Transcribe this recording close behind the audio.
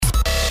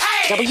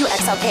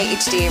WXLK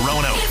HD.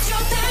 Rono. It's your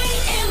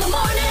thing in the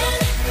morning.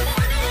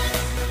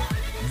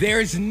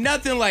 There's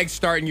nothing like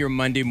starting your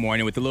Monday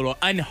morning with a little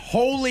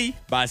Unholy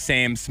by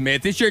Sam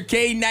Smith. It's your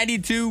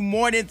K92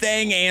 morning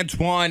thing.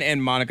 Antoine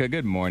and Monica.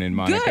 Good morning,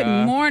 Monica.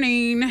 Good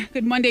morning.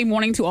 Good Monday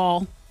morning to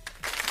all.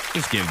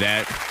 Just give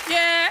that.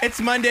 Yeah. It's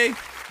Monday.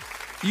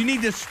 You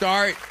need to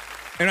start,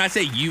 and I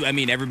say you, I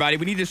mean everybody,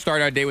 we need to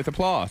start our day with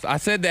applause. I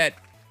said that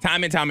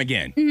time and time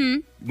again.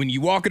 Mm-hmm. When you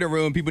walk in a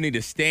room, people need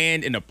to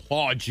stand and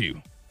applaud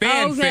you.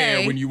 Fanfare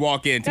Okay. when you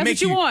walk in. That's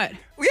what you want.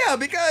 Yeah,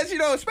 because,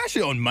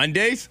 especially on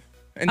Mondays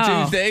and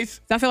Tuesdays.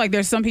 So I feel like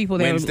there's some people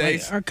that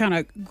Wednesdays. are kind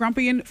of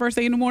grumpy in first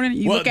thing in the morning.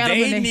 You Well, look at them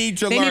they and need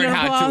to they learn need an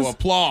how to applause.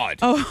 applaud.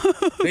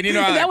 Oh, They need to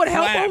know how that to would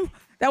help clap. them.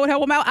 That would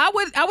help them out. I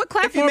would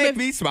clap If for you them. make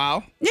me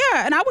smile. Yeah,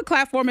 and I would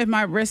clap for them if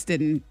my wrist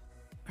didn't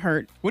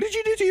hurt. What did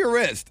you do to your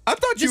wrist? I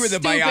thought you were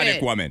Just the bionic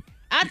stupid. woman.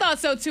 I thought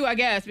so too. I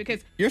guess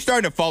because You're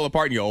starting to fall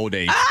apart in your old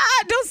age.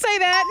 don't say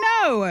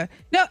that. No.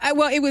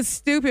 Well, it was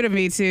stupid of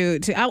me to.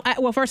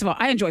 Well, first of all,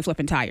 I enjoy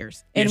flipping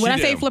tires, and Yes, when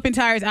you I say do. flipping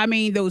tires, I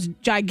mean those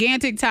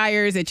gigantic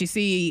tires that you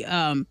see.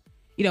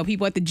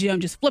 People at the gym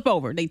just flip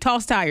over. They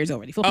toss tires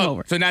over. They flip them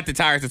over. So not the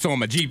tires that's on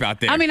my Jeep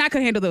out there. I mean, I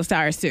could handle those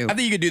tires too. I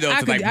think you could do those I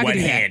with could- like I could one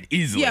do that. hand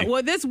easily. Yeah,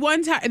 well, this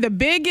one tire, the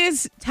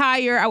biggest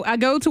tire, I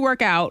go to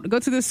work out, go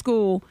to the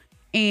school,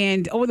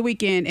 and over the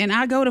weekend, and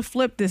I go to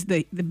flip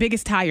the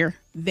biggest tire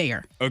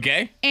there.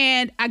 Okay.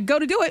 And I go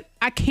to do it,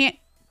 I can't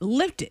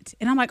lift it.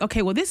 And I'm like,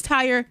 okay, well, this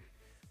tire,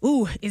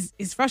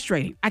 is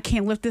frustrating. I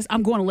can't lift this.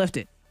 I'm going to lift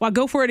it. Well, I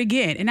go for it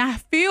again, and I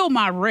feel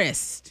my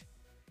wrist,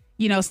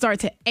 start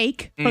to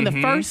ache from the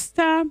first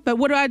time. But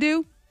what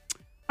do?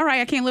 All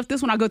right, I can't lift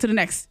this one. I'll go to the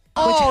next.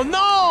 Oh,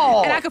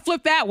 no. And I could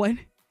flip that one.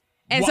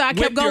 And so I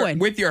kept going.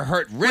 With your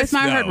hurt wrist, with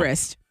my hurt though.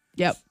 wrist.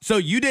 Yep. So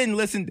you didn't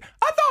listen.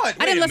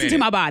 I didn't listen to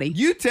my body.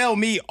 You tell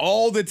me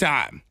all the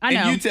time. I know.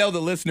 And you tell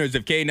the listeners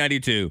of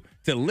K92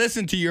 to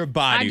listen to your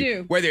body. I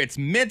do. Whether it's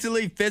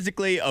mentally,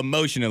 physically,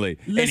 emotionally.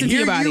 Listen and to here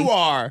your body. you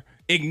are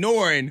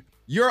ignoring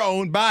your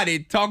own body,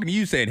 talking to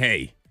you saying,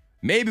 hey,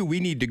 maybe we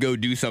need to go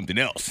do something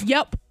else.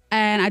 Yep.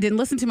 And I didn't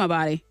listen to my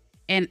body.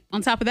 And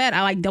on top of that,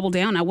 I doubled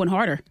down. I went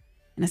harder.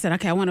 And I said,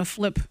 okay, I want to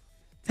flip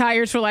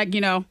tires for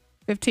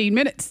 15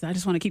 minutes. I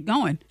just want to keep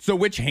going. So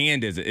which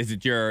hand is it? Is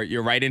it your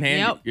right hand?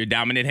 Yep. Your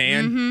dominant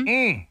hand?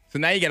 Mm. So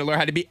now you got to learn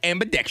how to be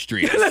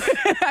ambidextrous.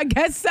 I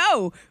guess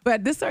so.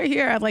 But this right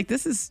here,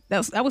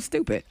 that was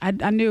stupid. I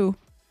knew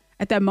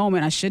at that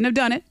moment I shouldn't have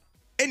done it.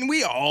 And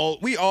we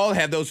all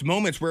have those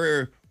moments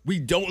where we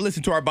don't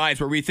listen to our bodies,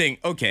 where we think,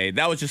 okay,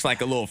 that was just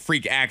like a little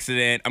freak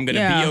accident. I'm going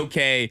to Yeah. be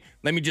okay.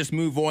 Let me just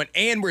move on.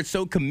 And we're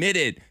so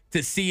committed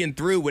to seeing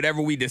through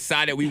whatever we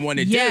decided we want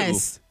to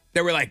Yes. do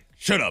that we're like,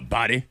 shut up,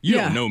 body. You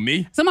Yeah. don't know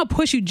me. So I'm going to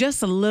push you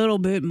just a little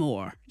bit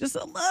more. Just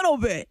a little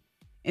bit.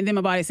 And then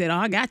my body said, oh,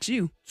 I got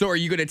you. So are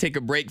you going to take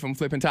a break from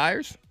flipping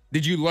tires?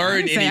 Did you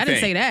learn I didn't anything?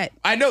 say that.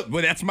 I know,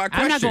 but that's my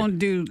question. I'm not going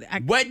to do...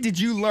 What did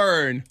you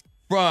learn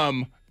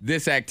from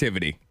this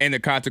activity and the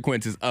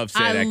consequences of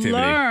said I activity?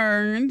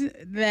 learned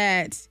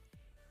that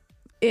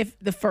if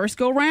the first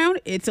go round,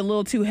 it's a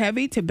little too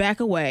heavy to back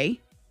away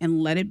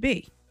and let it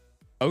be.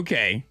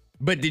 Okay.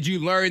 But did you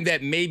learn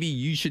that maybe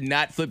you should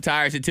not flip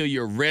tires until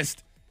your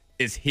wrist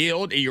is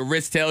healed and your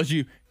wrist tells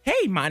you,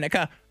 hey,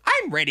 Monica,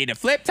 I'm ready to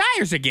flip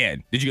tires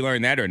again? Did you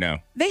learn that or no?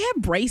 They have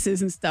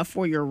braces and stuff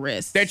for your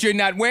wrist. That you're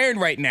not wearing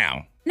right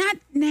now. Not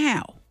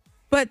now,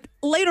 but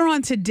later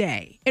on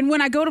today. And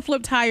when I go to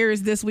flip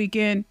tires this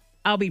weekend,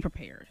 I'll be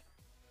prepared.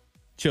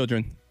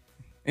 Children,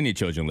 any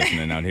children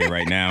listening out here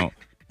right now,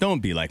 don't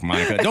be like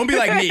Monica. Don't be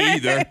like me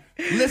either.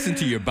 Listen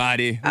to your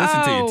body.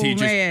 Listen to your Oh,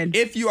 teachers. man.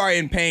 If you are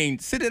in pain,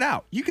 sit it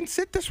out. You can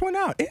sit this one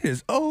out. It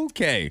is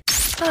okay.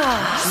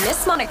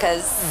 Miss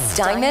Monica's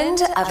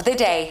Diamond of the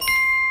Day.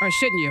 Or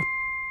shouldn't you?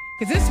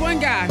 Because this one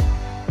guy,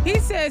 he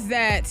says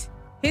that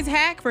his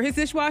hack for his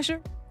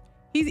dishwasher,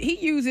 he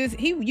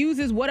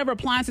uses whatever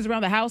appliances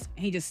around the house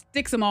and he just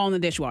sticks them all in the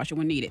dishwasher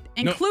when needed,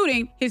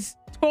 including his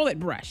toilet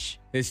brush.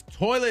 His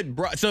toilet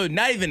brush. So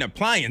not even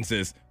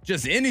appliances,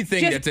 just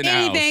anything Just that's in the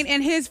anything. house.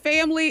 And his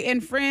family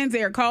and friends,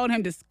 they are calling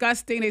him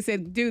disgusting. They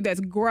said, dude, that's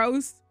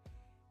gross.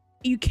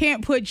 You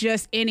can't put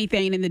just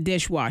anything in the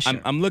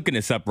dishwasher. I'm looking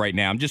this up right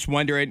now. I'm just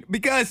wondering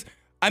because,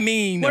 I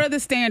mean, What are the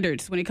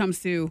standards when it comes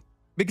to...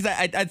 because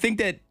I think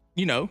that,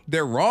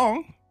 they're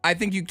wrong. I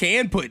think you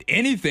can put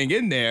anything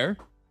in there.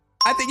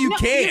 I think you No,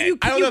 can. you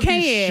I don't know if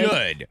can. you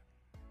should.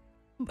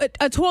 But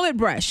a toilet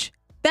brush,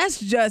 that's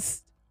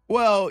just...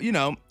 Well,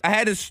 I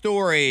had a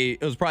story,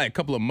 it was probably a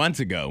couple of months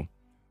ago,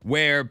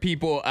 where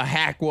a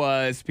hack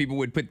was people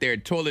would put their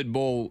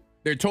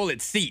their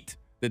toilet seat,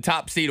 the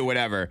top seat or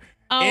whatever,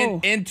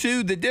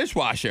 into the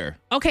dishwasher.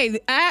 Okay,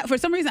 for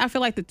some reason, I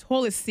feel like the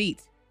toilet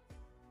seat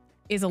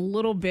is a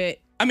little bit...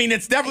 I mean,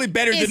 it's definitely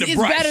better than the It's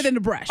brush. better than the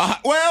brush.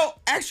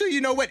 Well, actually, you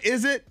know what?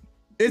 Is it?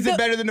 Is it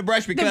better than the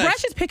brush? Because the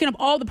brush is picking up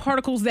all the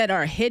particles that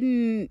are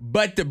hidden.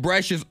 But the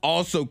brush is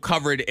also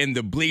covered in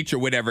the bleach or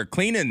whatever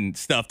cleaning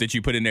stuff that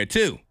you put in there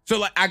too. So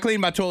like I cleaned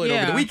my toilet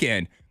over the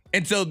weekend.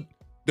 And so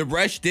The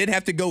brush did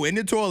have to go in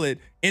the toilet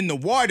in the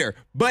water,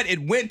 but it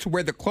went to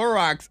where the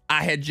Clorox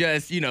I had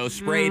just,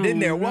 sprayed in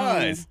there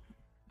was.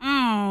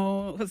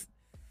 Oh.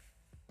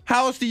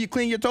 How else do you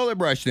clean your toilet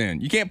brush then?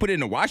 You can't put it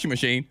in a washing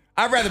machine.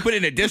 I'd rather put it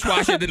in a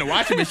dishwasher than a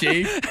washing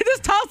machine.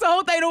 Just toss the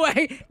whole thing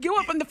away. Get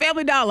one from the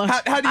Family Dollar. How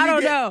do you I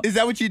don't know. Is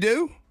that what you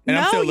do? And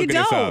no, I'm still you looking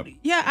this up. don't.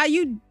 Yeah,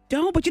 you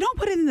don't, but you don't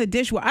put it in the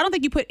dishwasher. I don't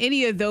think you put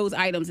any of those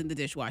items in the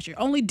dishwasher.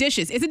 Only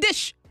dishes. It's a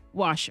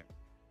dishwasher.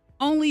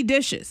 Only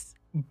dishes.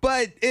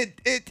 But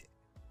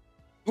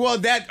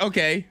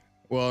okay.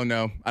 Well,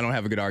 no, I don't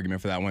have a good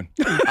argument for that one.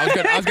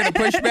 I was gonna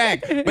push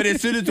back, but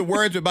as soon as the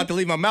words were about to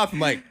leave my mouth, I'm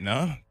like,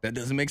 no, that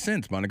doesn't make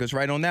sense. Monica's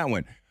right on that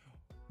one.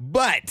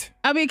 But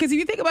I mean, because if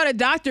you think about a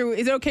doctor,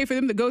 is it okay for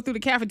them to go through the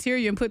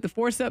cafeteria and put the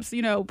forceps,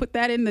 put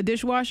that in the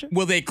dishwasher?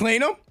 will they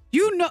clean them?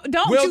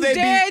 Don't Will you they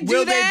dare be? do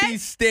Will that? they be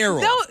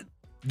sterile?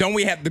 Don't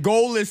we have the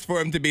goal is for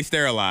them to be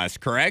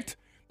sterilized? Correct.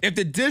 If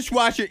the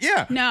dishwasher,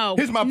 yeah. No.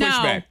 Here's my No.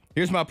 pushback.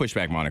 Here's my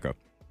pushback, Monica.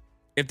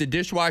 If the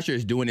dishwasher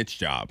is doing its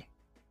job,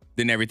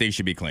 then everything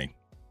should be clean.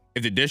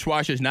 If the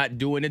dishwasher is not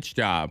doing its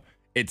job,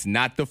 it's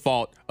not the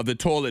fault of the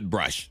toilet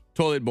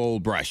bowl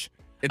brush.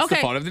 It's the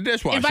fault of the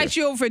dishwasher. Invite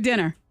you over for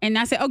dinner, and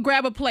I say,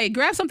 grab a plate.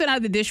 Grab something out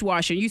of the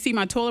dishwasher. You see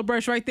my toilet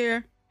brush right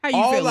there? How you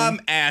All feeling? I'm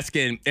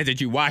asking is that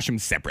you wash them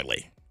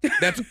separately.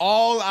 That's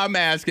all I'm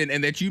asking,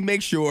 and that you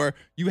make sure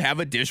you have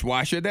a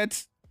dishwasher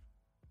that's...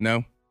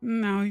 No?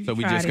 No, So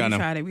we tried just it, gonna-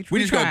 tried it. we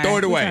just gonna throw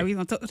it away. We're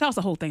going to toss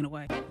the whole thing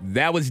away.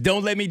 That was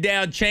Don't Let Me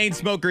Down,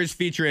 Chainsmokers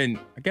featuring,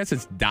 I guess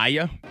it's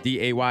Daya,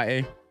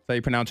 D-A-Y-A. That's how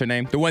you pronounce her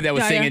name? The one that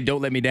was Daya. singing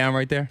Don't Let Me Down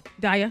right there?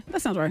 Daya,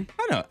 that sounds right.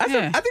 I know.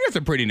 Yeah. I think that's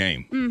a pretty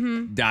name.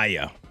 Mm-hmm.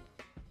 Daya.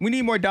 We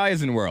need more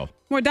Dayas in the world.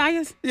 More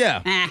Dayas?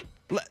 Yeah.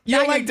 Nah. You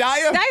don't like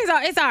Daya?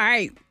 It's all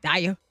right.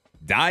 Daya.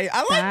 Daya.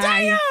 I like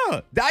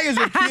Daya. Dayas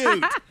are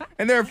cute.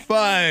 And they're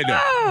fun.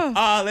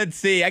 Let's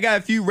see. I got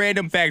a few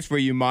random facts for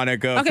you,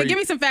 Monica. Okay, give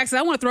me some facts.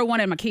 I want to throw one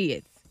at my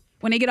kids.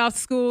 When they get off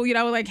school,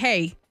 like,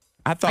 hey,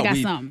 I thought I got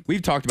something.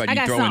 we've talked about I you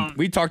got throwing. something.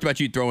 We talked about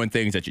you throwing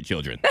things at your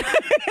children.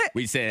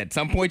 We said at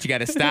some point you got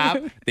to stop.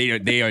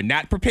 They are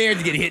not prepared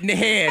to get hit in the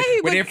head Hey,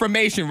 with but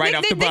information right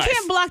off the bus. They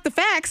can't block the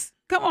facts.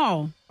 Come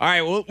on. All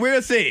right, well, we're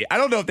gonna see. I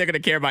don't know if they're gonna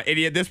care about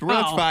any of this, but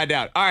let's find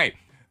out. All right,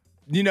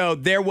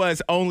 there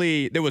was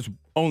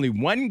only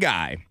one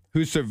guy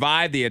who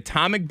survived the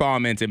atomic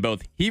bombings in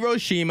both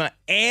Hiroshima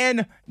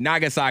and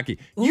Nagasaki.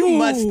 You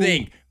must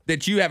think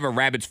that you have a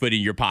rabbit's foot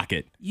in your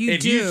pocket.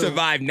 If you do.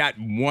 survived not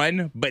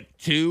one but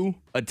two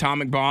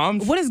atomic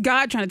bombs, What is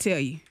God trying to tell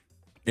you?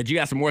 that you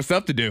got some more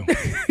stuff to do.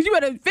 You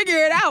better figure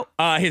it out.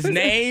 His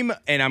name,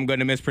 and I'm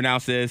gonna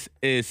mispronounce this,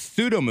 is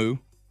Tsutomu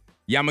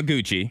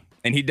Yamaguchi,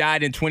 and he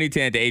died in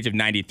 2010 at the age of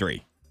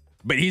 93.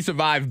 But he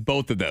survived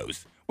both of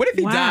those. What if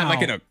he died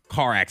like in a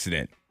car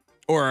accident?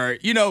 Or,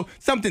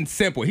 something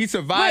simple. He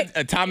survived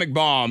atomic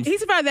bombs. He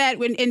survived that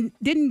and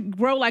didn't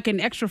grow like an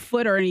extra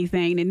foot or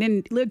anything and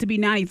then lived to be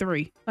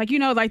 93.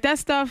 Like that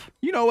stuff.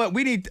 You know what?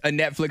 We need a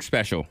Netflix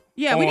special.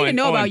 Yeah, we need to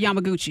know about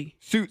Yamaguchi.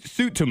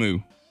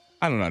 Tsutomu.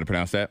 I don't know how to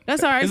pronounce that.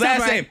 That's all right. His Sounds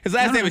last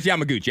right. name is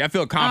Yamaguchi. I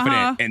feel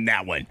confident in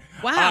that one.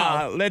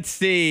 Wow. Let's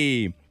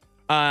see.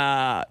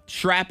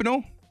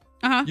 Shrapnel.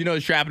 Uh-huh. You know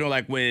shrapnel,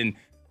 like when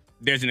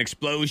there's an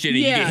explosion and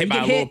you Yeah, get hit you by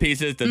get little hit.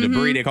 pieces, the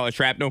debris, they call it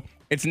shrapnel.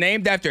 It's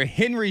named after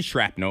Henry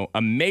Shrapnel,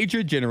 a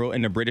major general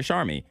in the British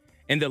Army.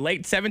 In the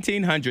late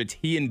 1700s,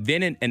 he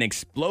invented an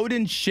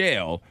exploding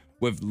shell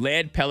with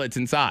lead pellets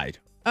inside.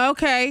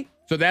 Okay.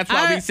 So that's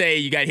why we say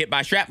you got hit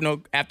by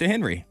shrapnel after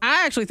Henry.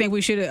 I actually think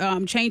we should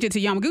change it to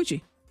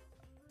Yamaguchi.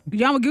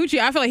 Yamaguchi,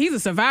 I feel like he's a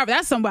survivor.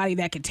 That's somebody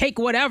that can take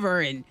whatever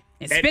and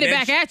spit it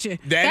back at you.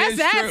 That's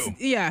true.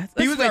 Yeah,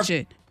 He let's was switch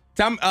it.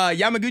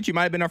 Yamaguchi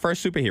might have been our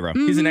first superhero.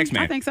 He's an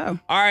X-Man. I think so.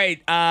 All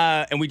right,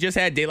 and we just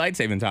had daylight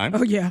saving time.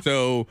 Oh, yeah.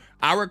 So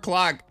our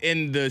clock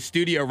in the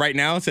studio right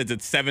now says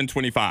it's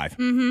 7:25.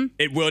 Mm-hmm.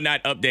 It will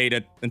not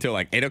update until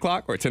like 8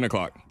 o'clock or 10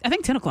 o'clock. I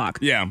think 10 o'clock.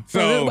 Yeah. So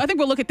So I think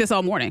we'll look at this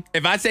all morning.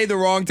 if I say the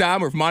wrong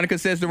time or if Monica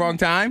says the wrong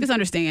time, Just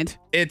understand.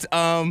 it's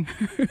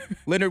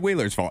Leonard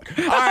Wheeler's fault.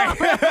 All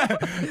right.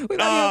 We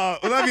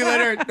love you,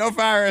 Leonard. Don't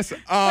fire us.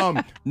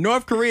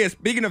 North Korea,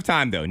 speaking of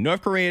time though,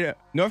 North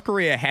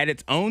Korea had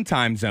its own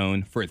time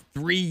zone for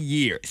 3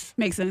 years.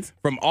 Makes sense.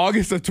 From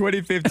August of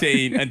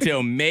 2015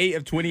 until May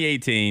of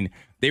 2018,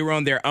 they were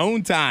on their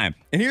own time.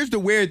 And here's the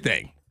weird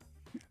thing.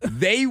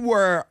 They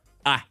were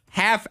a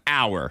half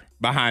hour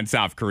behind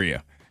South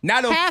Korea.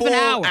 Not a Half an full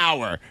hour.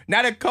 hour.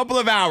 Not a couple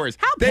of hours.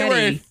 How They were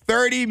petty.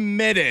 30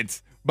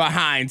 minutes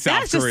behind South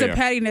That's just Korea. the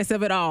pettiness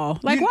of it all.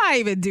 Like, why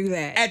even do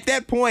that? At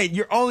that point,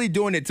 you're only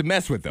doing it to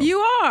mess with them. You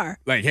are.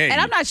 Like, hey.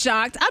 And I'm not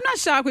shocked. I'm not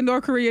shocked with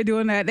North Korea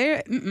doing that.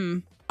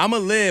 I'm I'm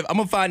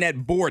gonna find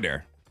that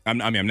border. I'm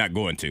not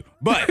going to,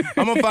 but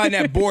I'm gonna find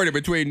that border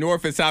between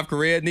North and South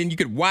Korea, and then you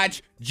could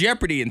watch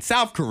Jeopardy in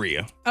South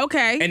Korea,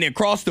 okay. and then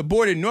cross the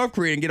border in North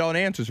Korea and get all the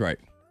answers right.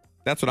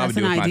 That's what I would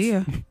That's do. an with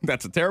idea.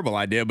 That's a terrible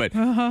idea, but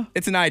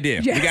it's an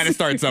idea. Yes. You got to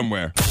start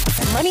somewhere.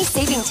 Money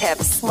saving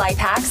tips, life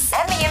hacks,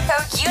 and the info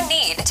you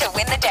need to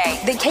win the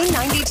day. The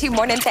K92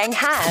 Morning Thing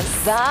has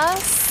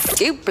the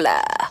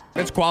Dupla.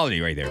 That's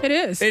quality right there. It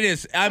is. It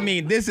is. I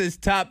mean, this is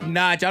top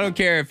notch. I don't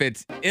care if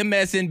it's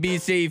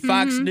MSNBC,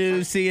 Fox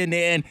News,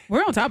 CNN.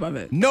 We're on top of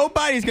it.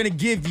 Nobody's going to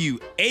give you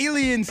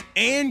aliens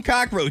and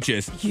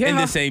cockroaches in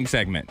the same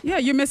segment. Yeah,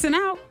 you're missing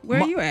out.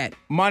 Where are you at?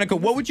 Monica,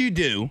 what would you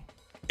do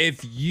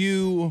if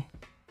you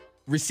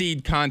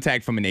received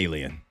contact from an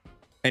alien,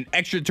 an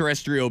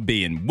extraterrestrial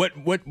being? What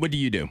do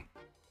you do?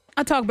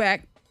 I talk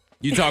back.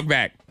 You talk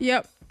back.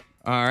 Yep.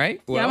 All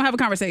right. Well, Yeah, I'm gonna have a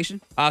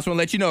conversation. I just want to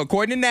let you know,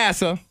 according to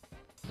NASA,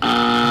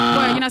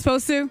 What, you're not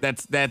supposed to?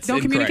 that's Don't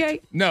incorrect.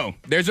 communicate? No,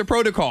 there's a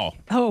protocol.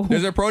 Oh.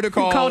 There's a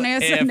protocol. Call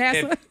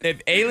NASA.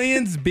 If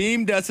aliens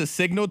beamed us a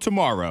signal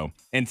tomorrow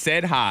and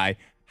said hi,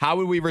 how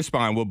would we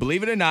respond? Well,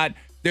 believe it or not,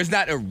 there's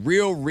not a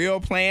real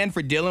plan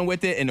for dealing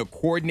with it in a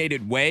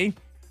coordinated way.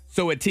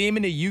 So a team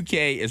in the UK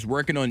is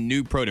working on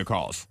new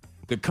protocols.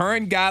 The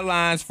current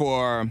guidelines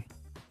for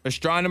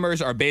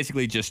astronomers are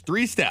basically just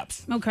 3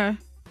 steps. Okay.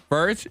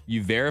 First,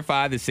 you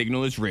verify the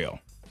signal is real.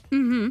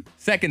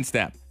 Second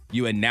step,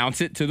 you announce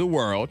it to the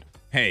world.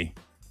 Hey,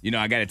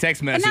 I got a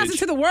text message. Announce it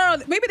to the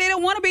world. Maybe they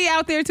don't want to be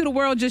out there to the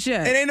world just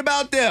yet. It ain't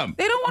about them.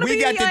 They don't want to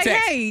be got the like,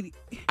 text. hey.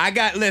 I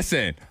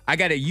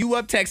got a you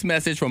up text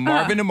message from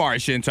Marvin the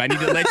Martian, so I need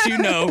to let you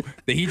know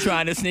that he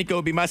trying to sneak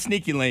over, be my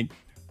sneaky link.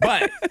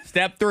 But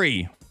step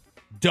 3,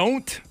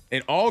 don't,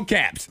 in all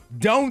caps,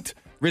 don't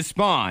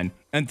respond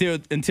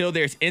until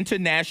there's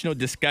international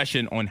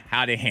discussion on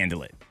how to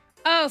handle it.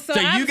 Oh, so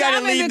you got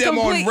to leave them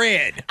on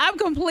red. I'm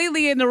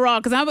completely in the wrong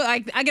because I'm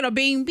like, I get a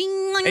bing,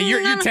 bing. And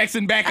you're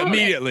texting back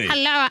immediately.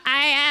 Hello,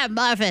 I am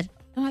Marvin.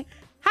 I'm like,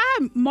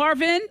 hi,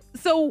 Marvin.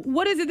 So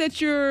what is it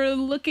that you're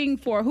looking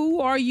for? Who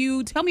are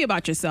you? Tell me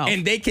about yourself.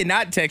 And they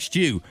cannot text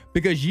you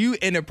because you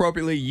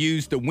inappropriately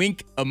used the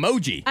wink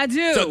emoji. I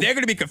do. So they're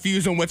going to be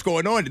confused on what's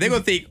going on. They're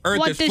going to think Earth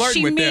What is does flirting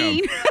she with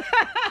mean?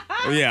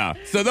 them. Yeah.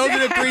 So those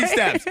are the 3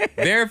 steps.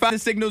 Verify the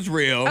signal's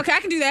real. Okay, I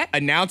can do that.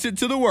 Announce it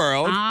to the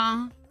world.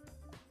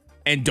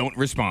 And don't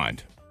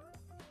respond.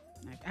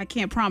 I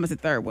can't promise a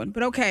third one,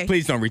 but okay.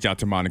 Please don't reach out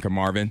to Monica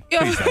Marvin.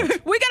 Please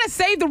don't. We got to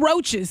save the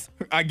roaches.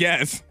 I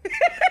guess.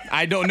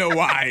 I don't know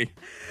why.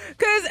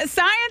 Because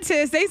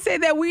scientists, they say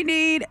that we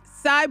need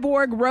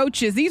cyborg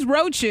roaches. These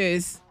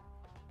roaches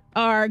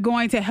are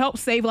going to help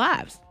save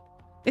lives.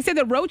 They say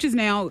that roaches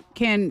now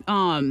can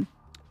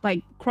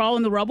crawl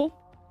in the rubble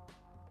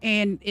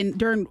and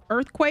during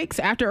earthquakes,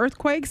 after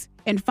earthquakes,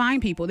 and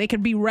find people. They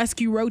could be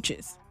rescue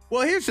roaches.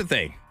 Well, here's the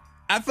thing.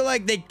 I feel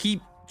like they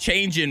keep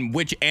changing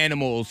which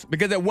animals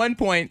because at one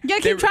point You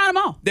gotta keep trying them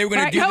all. They were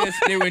going right? to do this.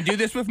 They were going to do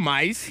this with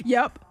mice.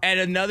 Yep. And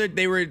another,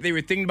 they were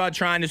thinking about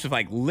trying this with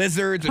like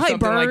lizards or Like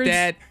something like birds.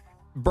 that.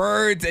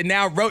 Birds, and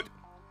now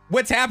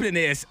what's happening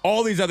is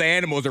all these other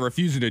animals are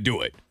refusing to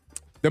do it.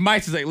 The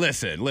mice is like,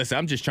 listen,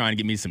 I'm just trying to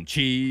get me some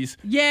cheese.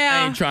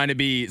 Yeah. I ain't trying to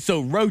be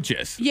so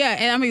roaches. Yeah,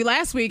 and I mean,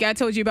 last week I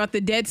told you about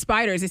the dead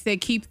spiders. They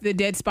said keep the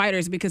dead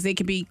spiders because they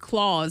can be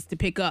claws to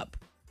pick up.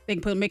 They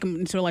can make them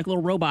into like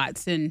little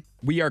robots. And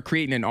We are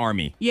creating an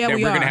army Yeah, that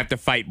we we're are. going to have to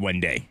fight one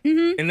day.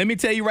 And let me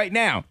tell you right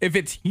now, if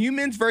it's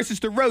humans versus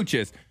the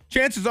roaches,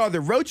 chances are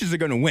the roaches are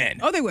going to win.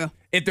 oh, they will.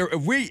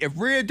 If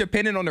we're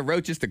dependent on the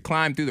roaches to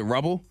climb through the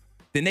rubble,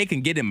 then they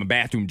can get in my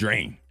bathroom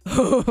drain.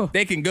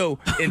 They can go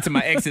into my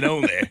exit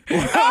only.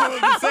 I'm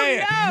just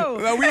saying. no.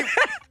 Well,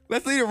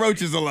 let's leave the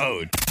roaches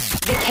alone.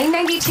 The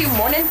K92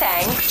 Morning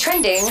Thang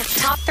trending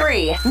top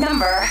 3.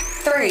 Number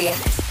 3.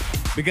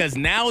 Because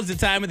now is the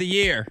time of the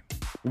year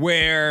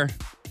where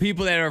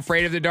people that are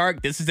afraid of the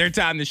dark, this is their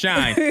time to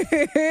shine.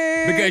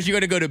 Because you're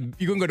gonna go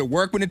to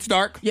work when it's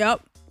dark.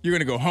 Yep. You're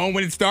gonna go home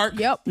when it's dark.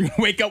 Yep. You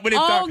wake up when it's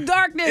All dark.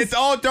 darkness. It's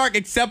all dark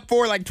except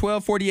for like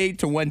 12:48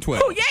 to 1:12.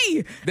 Oh,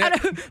 yay.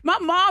 My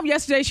mom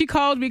yesterday, she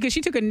called me because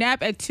she took a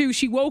nap at 2.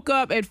 She woke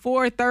up at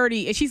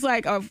 4:30 and she's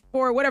like,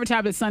 4, whatever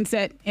time the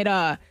sunset.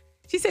 And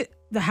she said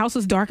the house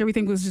was dark.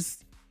 Everything was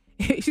just,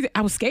 she said,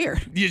 I was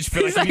scared. You just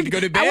feel like you need to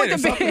go to bed I went or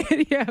to something.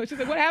 bed. Yeah. She's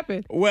like, what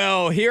happened?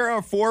 Well, here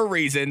are 4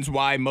 reasons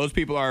why most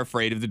people are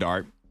afraid of the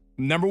dark.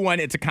 Number 1,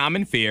 it's a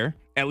common fear.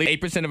 At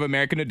least 8% of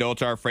American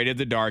adults are afraid of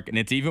the dark, and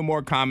it's even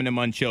more common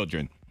among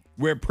children.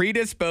 We're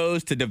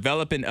predisposed to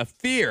developing a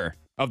fear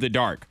of the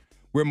dark.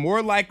 We're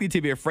more likely to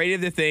be afraid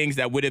of the things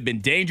that would have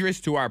been dangerous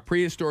to our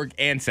prehistoric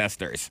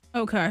ancestors.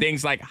 Okay.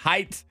 Things like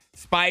heights,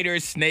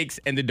 spiders, snakes,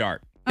 and the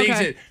dark. Things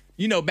Okay.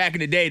 that, back in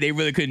the day, they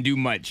really couldn't do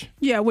much.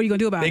 Yeah. What are you going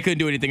to do about They it? couldn't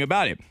do anything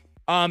about it.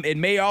 It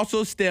may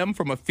also stem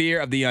from a fear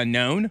of the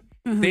unknown.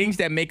 Things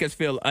that make us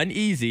feel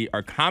uneasy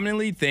are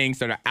commonly things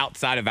that are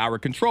outside of our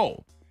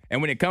control. And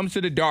when it comes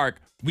to the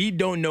dark, we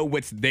don't know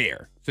what's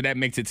there. So that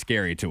makes it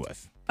scary to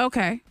us.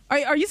 Okay.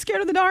 Are you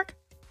scared of the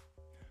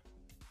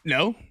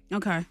No.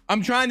 Okay.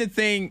 I'm trying to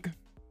think.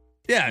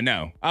 Yeah,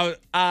 no.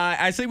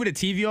 I sleep with a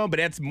TV on, but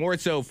that's more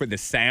so for the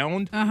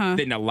sound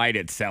than the light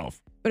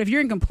itself. But if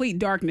you're in complete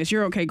darkness,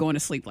 you're okay going to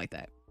sleep like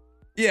that.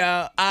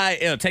 Yeah,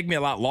 it'll take me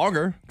a lot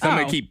longer because I'm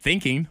going Oh. to keep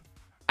thinking.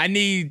 I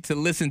need to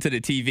listen to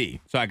the TV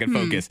so I can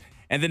focus.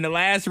 And then the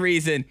last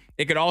reason,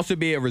 it could also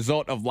be a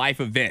result of life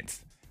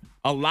events.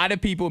 A lot of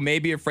people may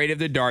be afraid of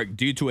the dark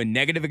due to a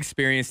negative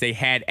experience they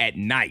had at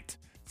night.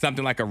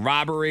 something like a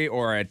robbery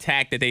or an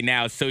attack that they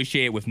now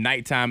associate with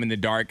nighttime in the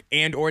dark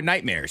and or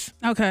nightmares.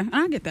 Okay,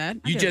 I get that.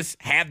 You just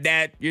have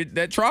that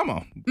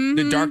trauma.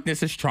 The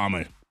darkness is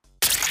trauma.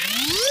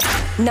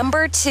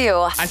 Number 2.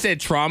 I said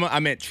trauma. I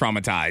meant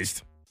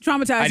traumatized.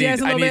 Traumatized,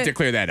 yes, a I little need bit. to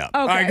clear that up. Okay.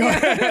 All right, go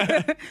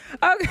ahead.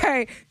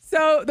 Okay,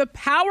 so the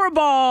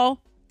Powerball,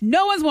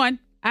 no one's won.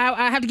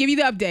 I have to give you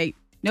the update.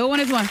 No one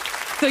has won.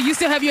 So you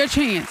still have your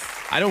chance.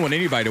 I don't want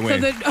anybody to So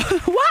win.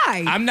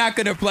 why? I'm not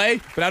going to play,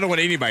 but I don't want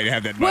anybody to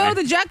have that money. Well,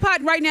 the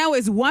jackpot right now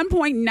is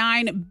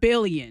 $1.9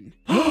 billion.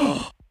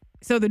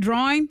 So the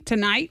drawing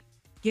tonight,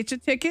 get your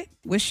ticket.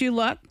 Wish you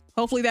luck.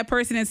 Hopefully that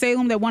person in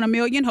Salem that won $1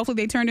 million, hopefully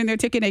they turned in their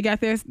ticket and they got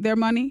their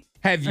money.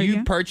 Have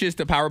you purchased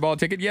a Powerball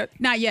ticket yet?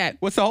 Not yet.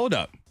 What's the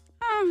holdup?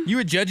 You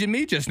were judging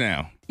me just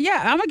now. Yeah,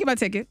 I'm going to get my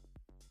ticket.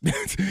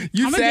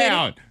 You I'ma get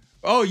sound.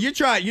 Oh, you're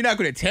not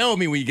going to tell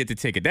me when you get the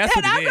ticket. That's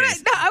And what I'm it gonna,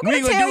 is. no, I'm We gonna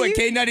ain't gonna tell do you.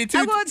 it, K92.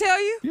 I'm going to tell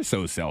you. You're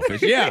so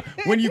selfish. Yeah.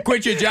 When you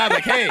quit your job,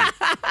 like, hey,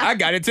 I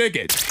got a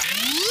ticket.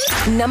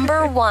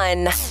 Number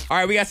 1. All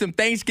right, we got some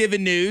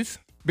Thanksgiving news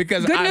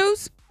because Good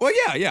news? Well,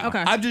 yeah.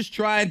 Okay. I'm just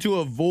trying to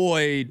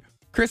avoid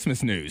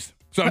Christmas news.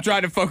 So I'm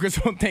trying to focus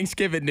on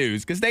Thanksgiving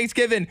news because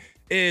Thanksgiving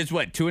is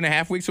what,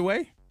 2.5 weeks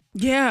away?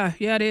 Yeah,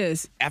 it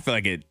is. I feel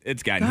like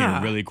it's gotten here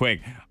God. really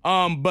quick.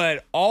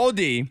 But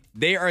Aldi,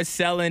 they are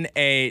selling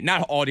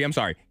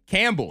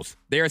Campbell's.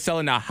 They are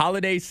selling a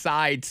holiday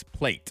sides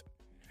plate.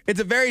 It's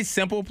a very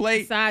simple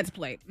plate, Sides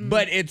plate.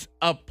 but it's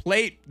a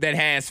plate that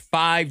has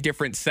 5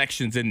 different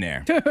sections in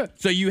there.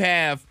 So you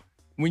have,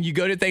 when you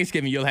go to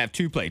Thanksgiving, you'll have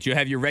 2 plates. You'll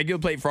have your regular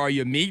plate for all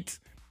your meats,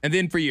 and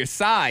then for your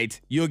sides,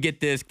 you'll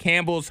get this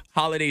Campbell's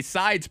holiday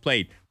sides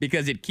plate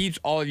because it keeps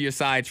all of your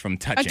sides from A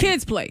touching.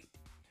 kid's plate.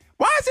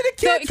 Why is it a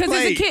kid's Because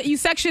plate? it's a kid, you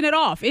section it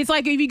off. It's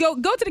like if you go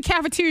to the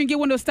cafeteria and get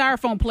one of those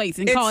styrofoam plates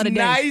and call it a It's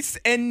day. nice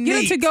and neat.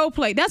 Get a to-go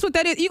plate. That's what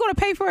that is. You're going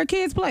to pay for a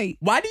kid's plate.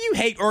 Why do you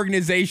hate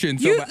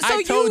organizations so You- much? so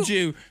I told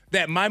you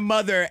that my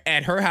mother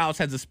at her house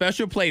has a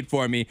special plate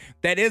for me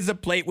that is a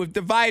plate with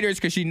dividers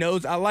because she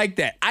knows I like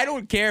that. I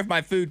don't care if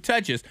my food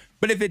touches,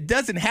 but if it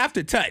doesn't have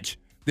to touch,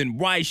 then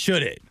why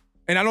should it?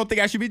 And I don't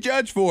think I should be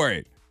judged for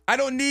it. I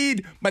don't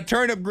need my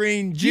turnip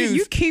green juice,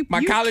 you keep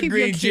collard your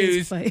green kids'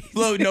 juice plate.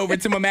 floating over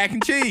to my mac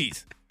and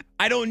cheese.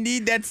 I don't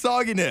need that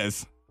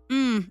sogginess.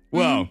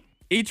 Well,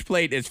 each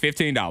plate is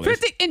 $15.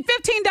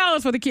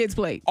 $15 for the kids'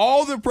 plate.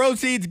 All the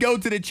proceeds go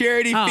to the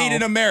charity Oh.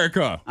 Feeding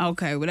America.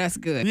 Okay, well, that's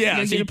good. Yeah,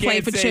 you so get you a plate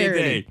can't for say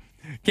charity. anything.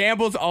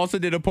 Campbell's also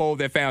did a poll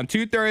that found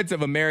 2/3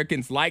 of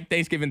Americans like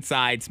Thanksgiving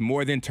sides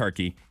more than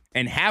turkey,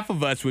 and half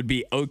of us would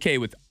be okay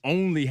with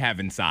only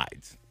having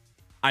sides.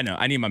 I know.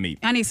 I need my meat.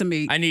 I need some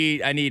meat. I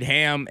need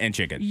ham and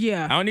chicken.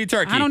 Yeah. I don't need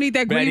turkey. I don't need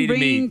that but I green need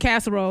bean meat.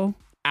 casserole.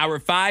 Our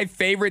 5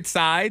 favorite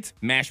sides: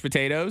 mashed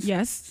potatoes,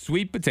 Yes.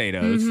 sweet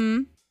potatoes,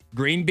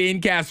 green bean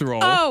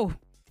casserole, Oh,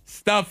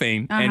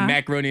 stuffing, and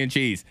macaroni and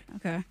cheese.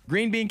 okay.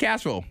 Green bean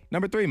casserole,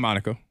 number 3,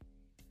 Monica.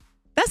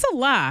 That's a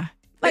lie.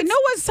 Like, no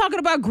one's talking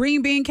about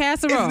green bean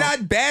casserole. It's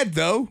not bad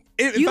though.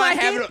 If You I like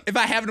have it? if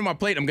I have it on my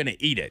plate, I'm gonna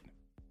eat it.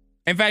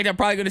 In fact, I'm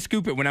probably gonna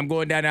scoop it when I'm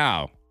going down the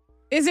aisle.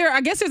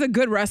 I guess there's a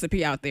good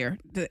recipe out there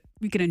that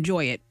we can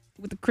enjoy it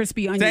with the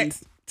crispy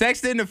onions.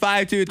 Text in to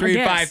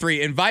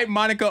 52353. Invite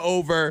Monica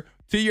over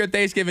to your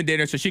Thanksgiving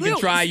dinner so she can Lil,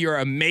 try your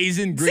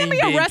amazing green Send me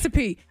bean. a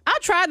recipe. I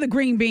tried the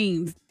green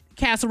beans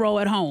casserole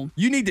at home.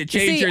 You need to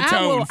change See, your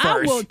tone I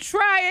first. will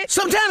try it.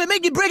 Sometimes it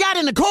make you break out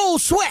in a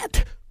cold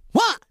sweat.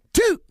 1,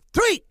 2,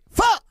 3,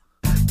 4.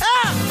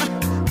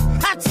 Ah!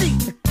 Hot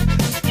seat.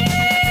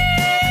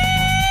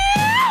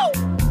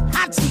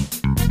 Hot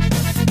seat.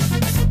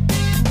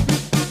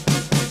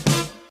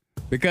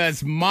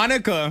 Because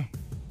Monica,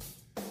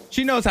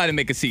 she knows how to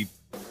make a seat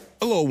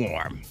a little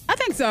warm. I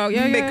think so.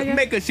 Yeah, yeah.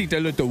 Make a seat a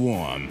little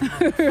warm.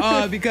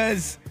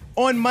 Because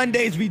on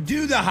Mondays we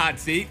do the hot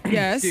seat.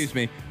 Yes. Excuse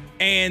me.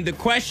 And the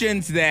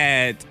questions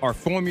that are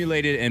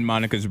formulated in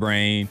Monica's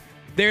brain,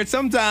 they're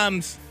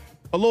sometimes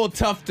a little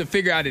tough to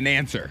figure out an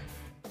answer.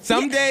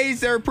 Some days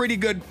they're pretty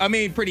good. I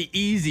mean, pretty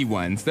easy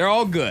ones. They're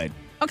all good.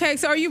 Okay,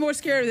 so are you more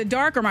scared of the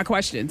dark or my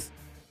questions?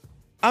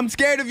 I'm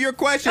scared of your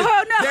questions.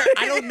 Oh, no.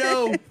 I don't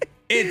know.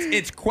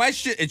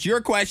 It's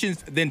your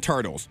questions, then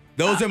turtles.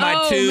 Those are my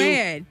Oh, two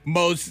man.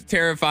 most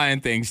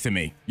terrifying things to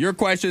me. Your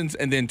questions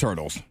and then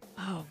turtles.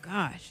 Oh,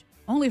 gosh.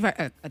 Only if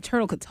a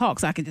turtle could talk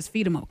so I could just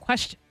feed him a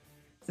question.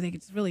 So they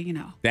could just really,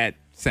 That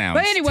sounds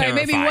But anyway,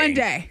 maybe one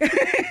terrifying. day.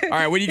 All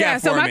right, what do you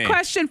got for so my me?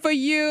 question for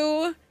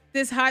you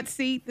this hot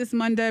seat this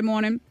Monday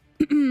morning,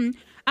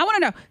 I want to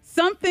know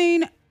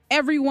something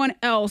everyone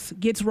else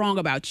gets wrong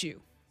about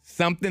you.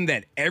 Something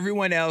that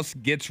everyone else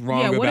gets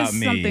wrong What about is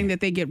me. something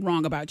that they get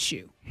wrong about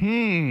you?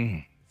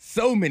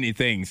 So many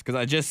things, because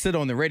I just sit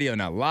on the radio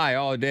and I lie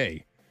all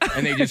day.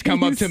 And they just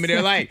come up to me.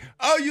 They're like,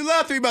 oh, you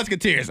love Three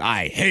Musketeers.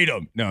 I hate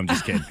them. No, I'm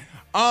just kidding.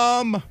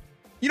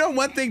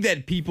 One thing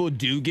that people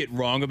do get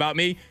wrong about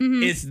me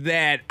is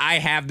that I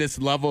have this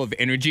level of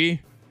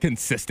energy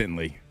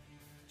consistently.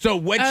 So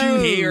what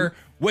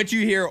you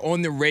hear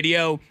on the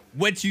radio,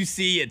 what you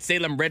see at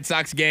Salem Red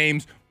Sox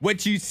games,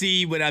 what you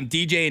see when I'm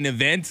DJing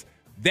events,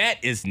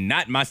 that is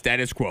not my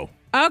status quo.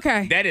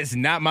 Okay. That is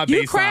not my baseline.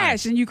 You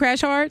crash, and you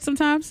crash hard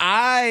sometimes?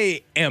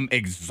 I am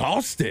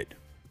exhausted.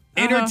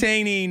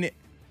 Entertaining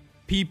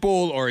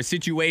people or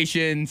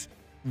situations,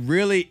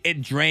 really,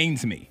 it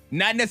drains me.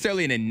 Not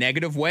necessarily in a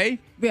negative way.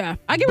 Yeah,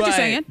 I get what you're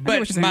saying.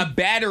 But my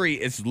battery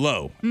is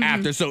low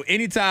after. So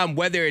anytime,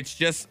 whether it's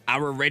just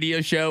our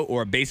radio show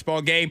or a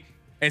baseball game,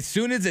 as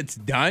soon as it's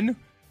done,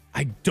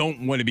 I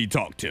don't want to be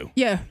talked to.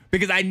 Yeah.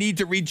 Because I need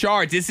to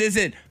recharge. This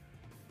isn't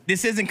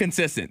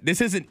consistent.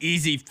 This isn't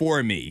easy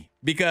for me.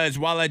 Because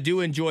while I do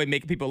enjoy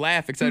making people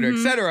laugh, et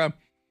cetera,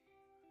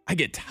 I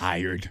get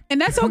tired. And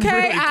that's okay.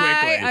 really quickly.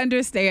 I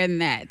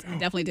understand that. I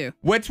definitely do.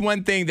 What's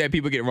one thing that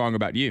people get wrong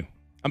about you?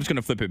 I'm just going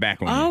to flip it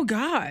back on you. Oh,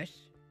 gosh.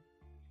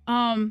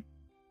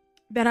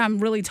 That I'm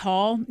really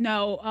tall.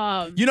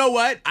 No. You know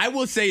what? I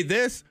will say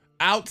this.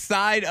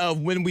 Outside of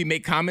when we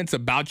make comments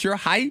about your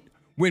height,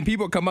 when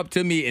people come up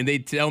to me and they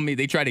tell me,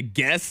 they try to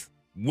guess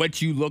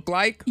what you look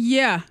like,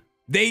 Yeah.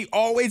 they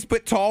always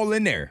put tall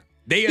in there.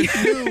 They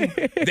assume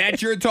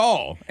that you're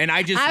tall, and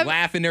I just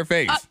laugh in their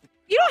face.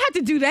 You don't have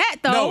to do that,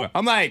 though. No,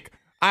 I'm like,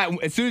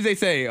 as soon as they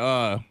say,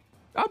 I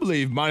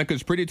believe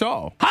Monica's pretty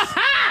tall.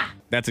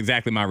 That's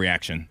exactly my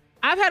reaction.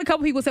 I've had a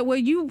couple people say, well,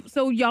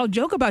 y'all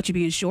joke about you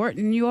being short,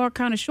 and you are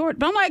kind of short.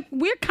 But I'm like,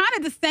 we're kind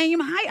of the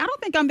same height. I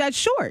don't think I'm that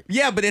short.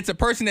 Yeah, but it's a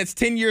person that's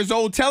 10 years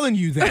old telling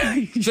you that.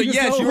 So You're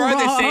yes, so you are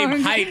the wrong.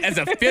 same height as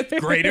a fifth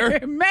grader.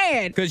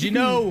 Man. Because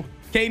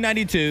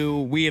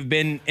K92, we have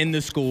been in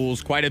the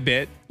schools quite a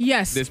bit.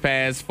 Yes. This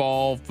past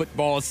fall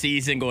football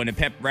season, going to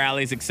pep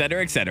rallies, et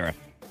cetera, et cetera.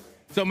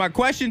 So my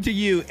question to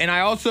you, and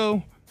I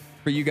also,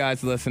 for you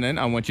guys listening,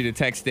 I want you to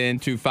text in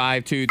to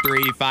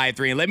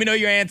 52353 and let me know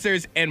your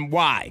answers and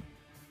why.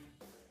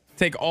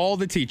 Take all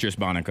the teachers,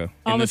 Monica,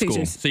 All in the school.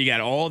 teachers. So you got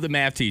all the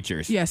math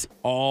teachers. Yes.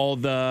 All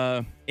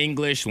the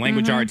English,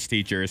 language arts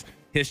teachers,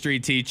 history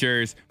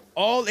teachers,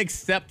 all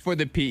except for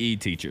the PE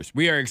teachers.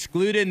 We are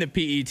excluding the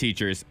PE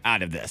teachers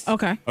out of this.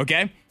 Okay.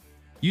 Okay?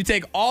 You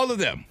take all of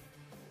them.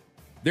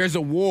 There's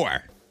a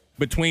war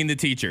between the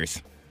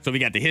teachers. So we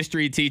got the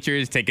history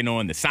teachers taking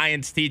on the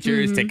science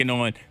teachers, taking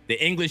on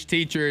the English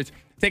teachers,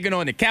 taking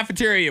on the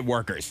cafeteria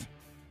workers.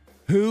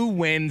 Who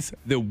wins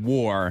the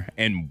war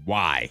and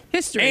why?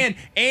 History.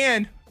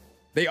 And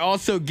they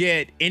also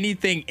get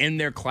anything in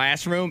their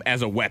classroom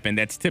as a weapon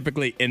that's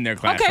typically in their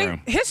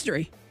classroom. Okay,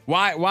 history.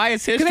 Why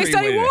is history? Because they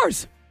study winning?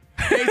 wars.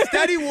 They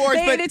study wars,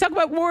 but they talk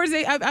about wars.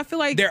 I feel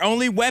like their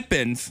only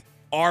weapons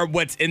are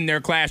what's in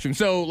their classroom.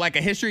 So like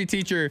a history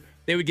teacher,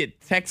 they would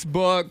get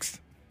textbooks.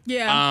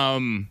 yeah.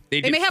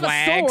 They They may have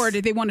flags. a sword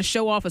if they want to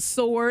show off a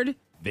sword.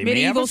 They may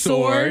medieval have a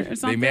sword. or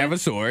something. They may have a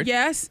sword.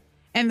 Yes.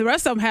 And the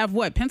rest of them have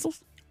what?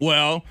 Pencils?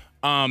 Well,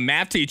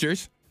 math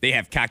teachers, they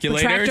have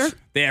calculators. Protractor?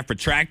 They have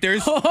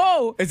protractors.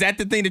 Oh, Is that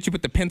the thing that you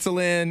put the pencil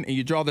in and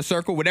you draw the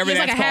circle, whatever it's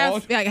that's like a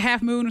called? like a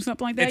half moon or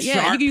something like that. It's Yeah,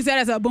 sharp. you can use that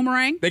as a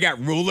boomerang. They got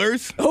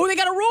rulers. Oh, they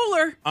got a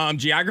ruler.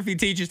 Geography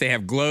teachers, they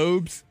have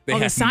globes. They Oh,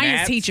 the have science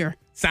maps. teacher.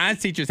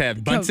 Science teachers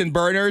have Bunsen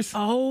burners.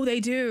 Oh,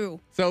 they do.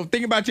 So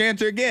think about your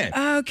answer again.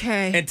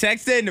 Okay. And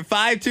text in to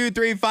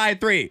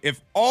 52353.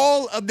 If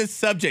all of the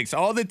subjects,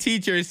 all the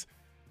teachers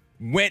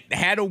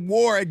had a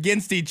war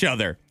against each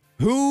other,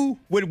 who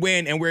would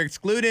win? And we're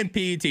excluding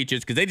PE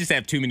teachers because they just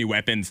have too many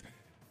weapons.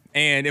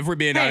 And if we're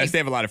being honest, they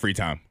have a lot of free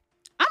time.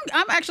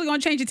 I'm actually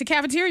going to change it to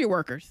cafeteria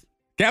workers.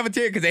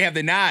 Cafeteria because they have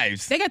the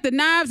knives. They got the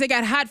knives. They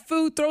got hot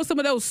food. Throw some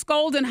of those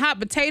scalding hot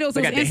potatoes,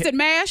 those got the instant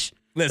mash.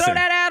 Listen, Throw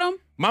that at them.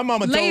 My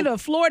mama Lay told, the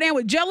floor down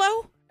with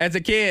Jello. as a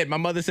kid, my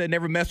mother said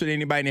never mess with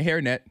anybody in the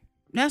hairnet.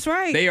 That's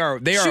right. They are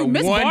Shoot,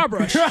 Miss one.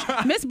 Barbara.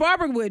 Miss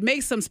Barbara would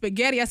make some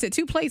spaghetti. I said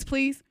 2 plates,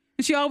 please.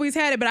 And she always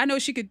had it, but I know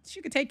she could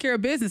take care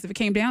of business if it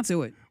came down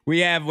to it. We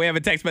have a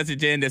text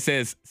message in that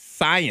says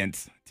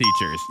science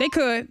teachers They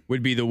could.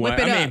 would be the one. Whip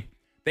it I up. mean,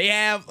 they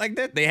have like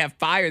that. They have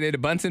fire. They have the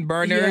Bunsen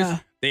burners. Yeah.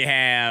 They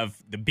have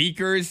the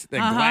beakers, the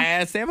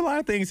glass. They have a lot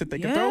of things that they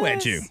can throw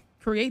at you. Yes.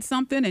 Create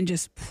something and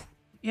just,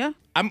 yeah.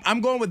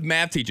 I'm going with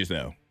math teachers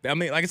though. I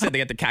mean, like I said, they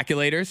got the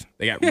calculators.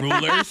 They got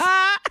rulers.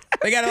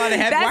 They got a lot of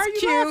heavy. Why are you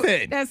cute.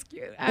 laughing? That's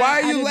cute. Why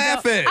are you didn't know.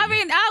 laughing? I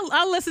mean,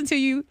 I'll listen to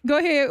you. Go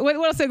ahead. What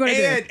else are you going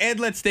to do? And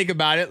let's think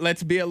about it.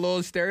 Let's be a little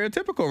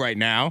stereotypical right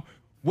now.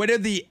 What are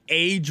the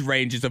age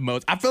ranges of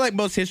most? I feel like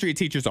most history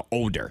teachers are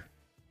older.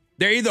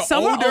 They're either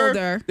Some are older.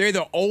 older. They're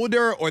either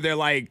older or they're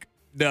like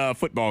the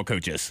football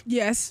coaches.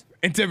 Yes.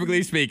 And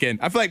typically speaking,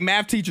 I feel like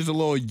math teachers are a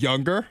little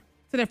younger.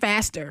 So they're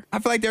faster. I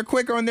feel like they're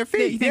quicker on their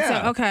feet. You think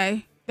yeah. so?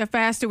 Okay. They're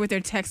faster with their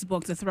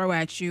textbook to throw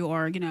at you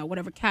or,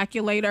 whatever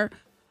calculator.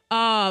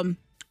 All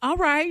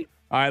right.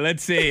 All right,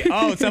 let's see.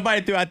 Oh,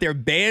 somebody threw out there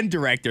band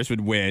directors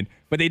would win,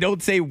 but they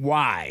don't say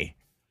why.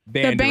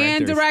 The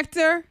band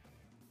director,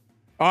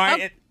 All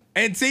right.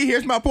 And see,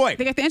 here's my point.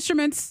 they got the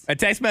instruments. A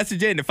text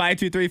message in to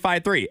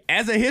 52353.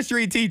 As a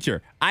history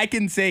teacher, I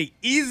can say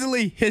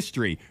easily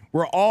history.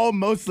 We're all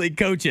mostly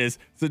coaches,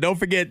 so don't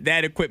forget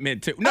that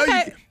equipment too. No,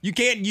 Okay. you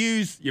can't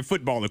use your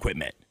football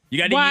equipment. You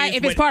got to Why? use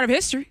If it's part of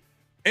history.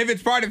 If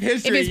it's part of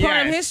history, If it's part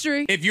of yes.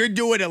 history. If you're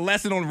doing a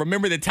lesson on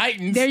Remember the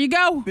Titans, There you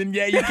go. then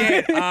yeah, you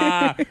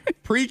can.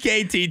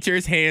 Pre-K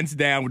teachers, hands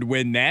down, would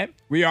win that.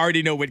 We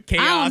already know what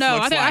chaos I don't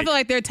know. looks I feel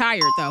like they're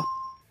tired, though.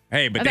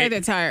 Hey, but I think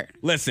they're tired.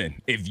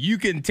 listen, if you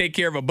can take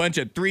care of a bunch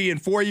of 3 and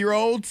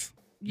 4-year-olds,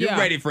 you're Yeah.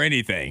 ready for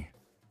anything.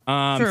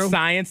 True.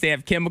 Science, they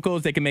have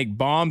chemicals they can make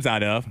bombs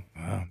out of.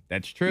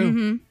 That's true.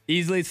 Mm-hmm.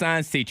 Easily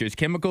science teachers,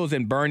 chemicals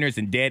and burners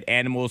and dead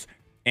animals.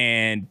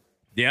 And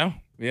yeah.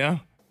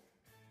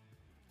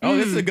 Oh,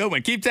 this is a good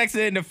one. Keep texting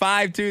it into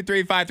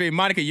 52353.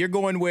 Monica, you're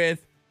going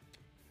with,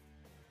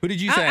 who did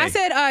you say? I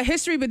said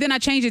history, but then I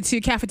changed it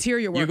to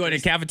cafeteria workers. You're going to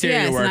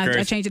cafeteria yes, workers. And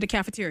I changed it to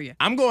cafeteria.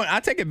 I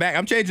take it back.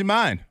 I'm changing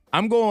mine.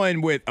 I'm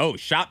going with,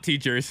 shop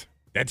teachers.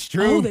 That's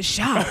true. Oh, the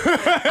shop.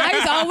 I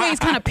used to always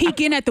kind of peek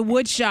in at the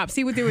wood shop,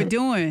 see what they were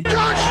doing.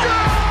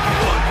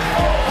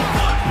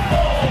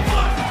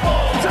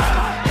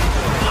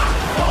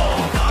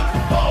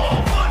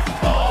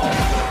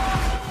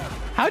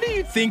 How do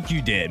you think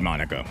you did,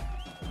 Monica?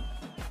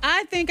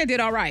 I think I did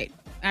all right,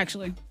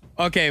 actually.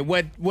 Okay,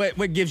 what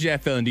gives you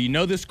that feeling? Do you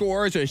know the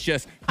scores, or it's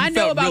just I you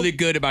know felt about- really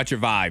good about your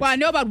vibes? Well, I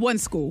know about one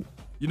school.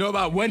 You know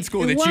about one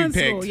school that you One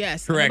picked school,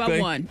 yes. I know correctly?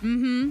 about one.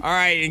 Mm-hmm. All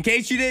right, in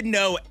case you didn't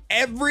know,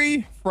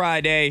 every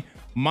Friday,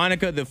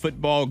 Monica, the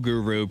football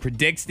guru,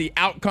 predicts the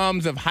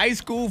outcomes of high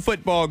school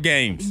football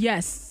games.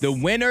 Yes. The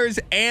winners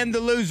and the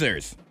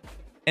losers.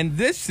 And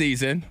this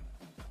season,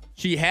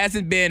 she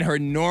hasn't been her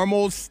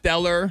normal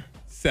stellar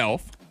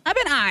self. I've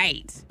been all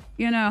right,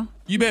 you know.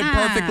 You've been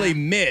perfectly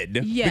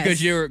mid Yes.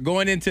 because you're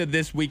going into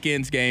this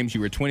weekend's games.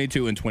 You were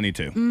 22 and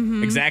 22.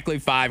 Mm-hmm. Exactly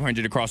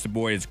 500 across the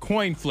board. It's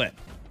coin flip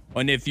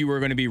on if you were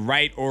going to be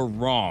right or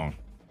wrong.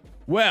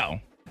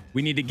 Well,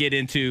 we need to get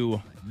into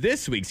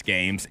this week's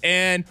games.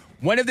 And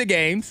one of the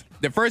games,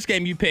 the first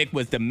game you picked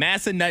was the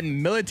Massanutten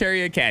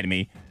Military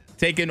Academy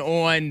taking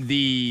on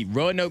the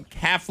Roanoke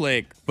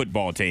Catholic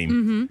football team.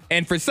 Mm-hmm.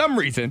 And for some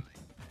reason,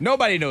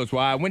 nobody knows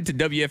why, I went to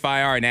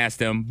WFIR and asked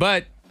them,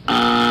 but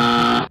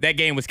that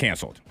game was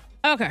canceled.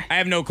 Okay. I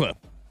have no clue.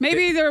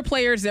 Maybe there were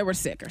players that were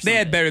sick or something. They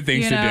had better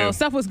things to do.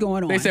 Stuff was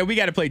going on. They said, we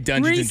got to play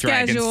Dungeons and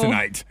Dragons Reschedule.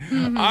 tonight.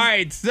 Mm-hmm. All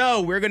right,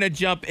 so we're going to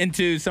jump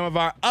into some of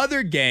our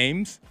other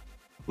games.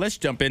 Let's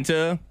jump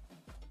into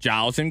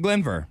Giles and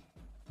Glenver.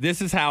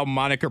 This is how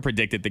Monica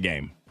predicted the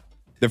game.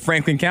 The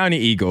Franklin County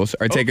Eagles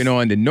are taking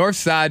on the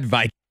Northside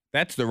Vikings.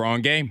 That's the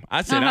wrong game.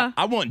 I said,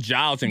 I want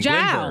Giles and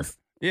Glenver. Giles.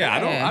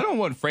 Yeah, Yeah. I don't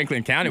want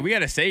Franklin County. We got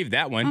to save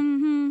that one.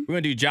 Mm-hmm. We're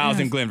going to do Giles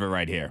and Glenver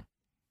right here.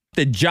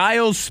 The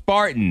Giles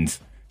Spartans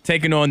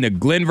taking on the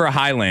Glenver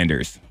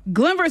Highlanders.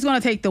 Glenver's going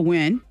to take the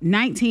win,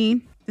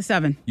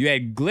 19-7. You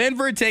had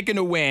Glenver taking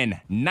a win,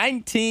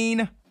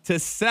 19-7.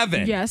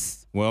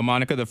 Yes. Well,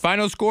 Monica, the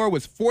final score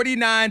was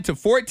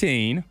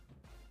 49-14.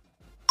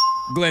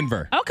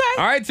 Glenver. Okay.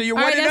 All right, so you're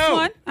All right, 1-0. that's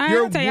one. All right,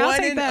 You're I'll take- I'll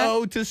take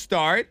 1-0 to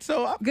start.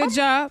 So Good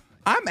job.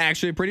 I'm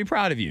actually pretty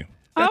proud of you.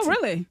 Oh,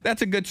 really?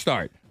 That's a good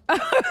start.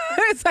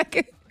 It's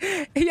like,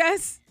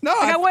 yes. No,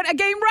 I I- got a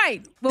game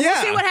right. But Yeah.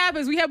 we'll see what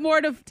happens. We have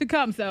more to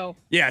come, so.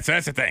 Yeah, so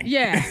that's the thing.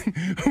 Yeah.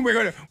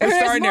 we're There's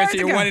starting there, more so to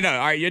you're go. 1-0. All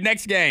right, your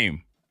next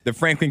game. The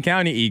Franklin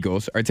County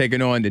Eagles are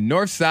taking on the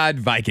Northside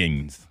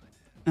Vikings.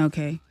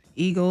 Okay.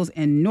 Eagles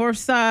and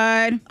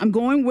Northside. I'm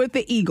going with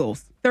the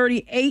Eagles.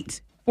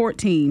 38-14.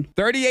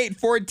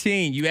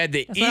 38-14. You had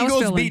the That's what I was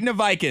Eagles feeling. beating the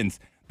Vikings.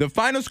 The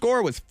final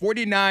score was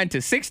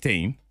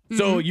 49-16.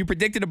 So Mm-hmm. you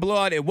predicted a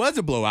blowout. It was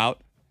a blowout.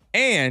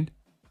 And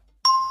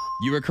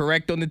you were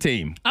correct on the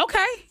team.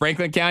 Okay.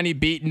 Franklin County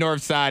beat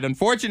Northside.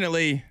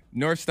 Unfortunately,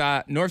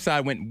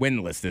 Northside went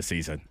winless this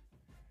season.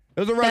 It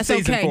was a rough That's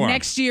season okay. for them.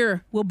 Next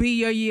year will be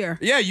your year.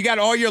 Yeah, you got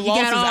all your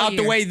losses all out the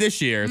year. way this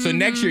year. So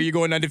next year you're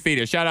going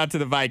undefeated. Shout out to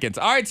the Vikings.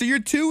 All right, so you're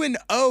 2-0.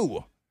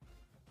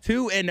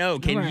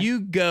 2-0. Can All right. you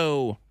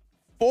go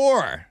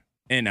 4-0?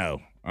 All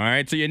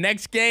right, so your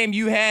next game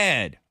you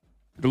had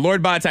the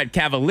Lord Botetourt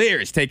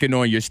Cavaliers taking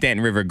on your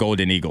Stanton River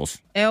Golden Eagles.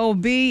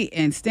 LB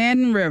and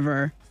Stanton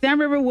River. Stanton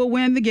River will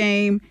win the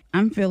game.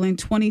 I'm feeling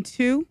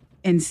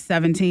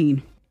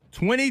 22-17.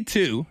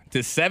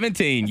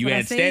 22-17. You what I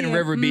had Stanton said.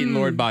 River beating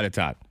Lord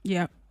Botetourt.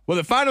 Yep. Well,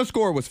 the final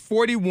score was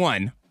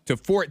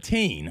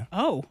 41-14.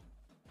 Oh.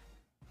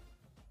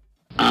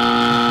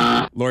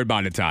 Lord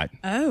Botetourt.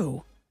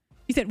 Oh.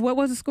 You said, what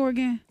was the score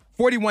again?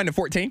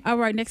 41-14. All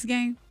right, next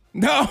game.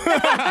 No.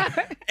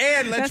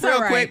 And let's That's real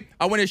all right. quick,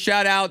 I want to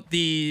shout out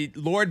the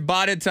Lord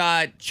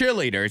Botetourt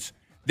cheerleaders.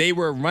 They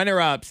were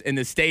runner-ups in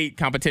the state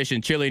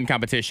competition, cheerleading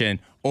competition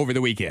over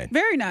the weekend.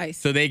 Very nice.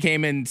 So they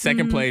came in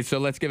second Mm-hmm. place, so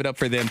let's give it up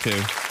for them too.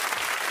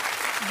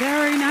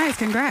 Very nice.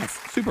 Congrats.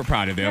 Super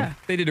proud of them. Yeah.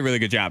 They did a really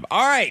good job.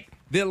 All right,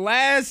 the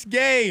last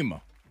game.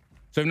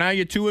 So now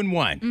you're 2-1.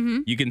 Mm-hmm.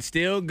 You can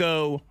still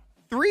go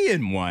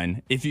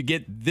 3-1 if you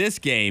get this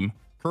game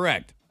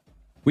correct.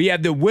 We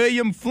have the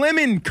William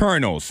Fleming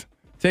Colonels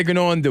taking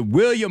on the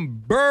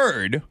William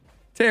Byrd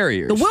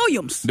Terriers. The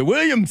Williams. The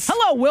Williams.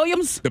 Hello,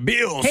 Williams. The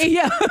Bills. Hey,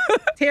 yeah.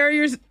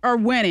 Terriers are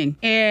winning.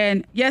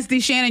 And yes, D.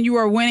 Shannon, you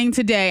are winning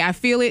today. I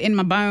feel it in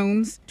my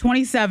bones.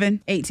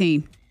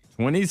 27-18.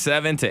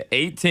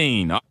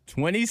 27-18.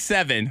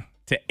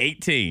 to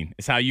 18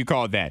 is how you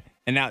called that.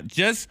 And now,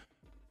 just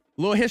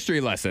a little history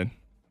lesson.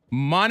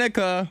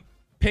 Monica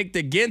picked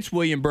against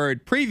William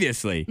Byrd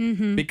previously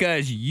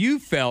because you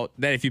felt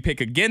that if you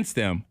pick against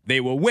them, they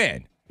will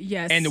win.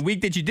 Yes. And the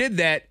week that you did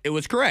that, it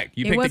was correct.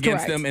 You picked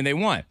against them and they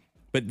won.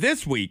 But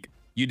this week,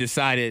 you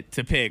decided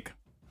to pick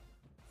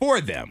for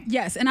them.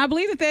 Yes, and I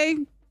believe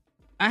that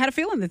I had a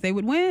feeling that they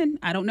would win.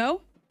 I don't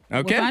know.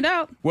 Okay. We'll find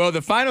out. Well,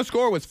 the final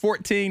score was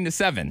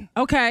 14-7.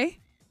 Okay.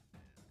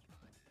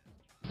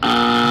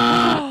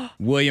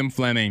 William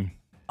Fleming.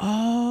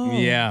 Oh.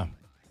 Yeah.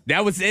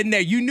 That was in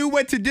there. You knew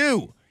what to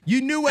do.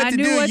 You knew what to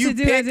do. You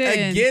picked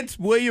against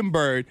William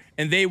Byrd,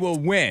 and they will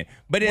win.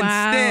 But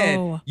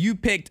instead, you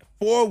picked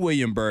for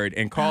William Byrd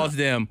and caused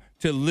them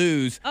to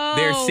lose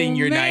their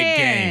senior night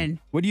game.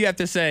 What do you have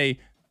to say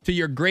to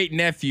your great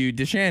nephew,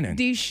 DeShannon?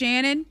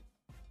 DeShannon,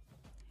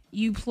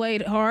 you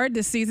played hard.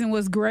 The season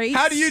was great.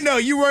 How do you know?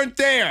 You weren't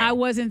there. I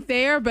wasn't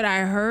there, but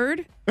I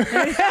heard.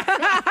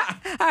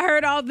 I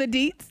heard all the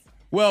deets.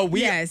 Well,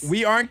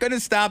 we aren't going to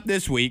stop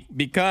this week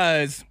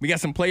because we got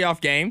some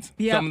playoff games.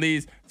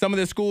 Yep. Some of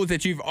the schools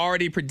that you've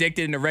already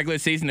predicted in the regular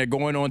season are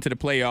going on to the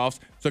playoffs.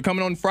 So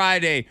coming on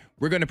Friday,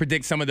 we're going to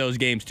predict some of those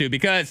games too,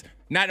 because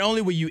not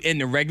only will you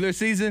end the regular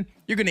season,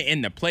 you're going to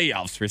end the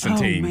playoffs for some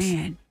teams. Oh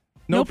man.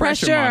 No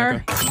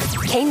pressure, Monica.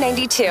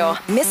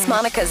 K92, Miss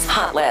Monica's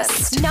Hot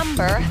List.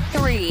 Number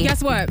 3.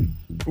 Guess what?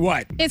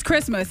 What? It's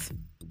Christmas.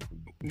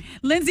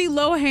 Lindsay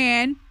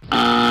Lohan.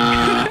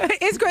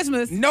 It's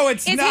Christmas. No,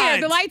 it's not. It's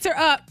here. The lights are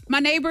up. My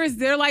neighbors,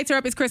 their lights are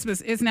up. It's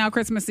Christmas. It's now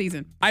Christmas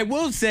season. I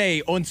will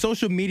say on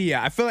social media,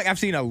 I feel like I've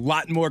seen a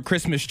lot more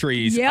Christmas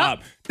trees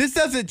up. This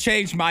doesn't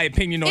change my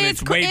opinion on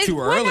it's way too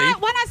early.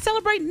 Why not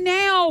celebrate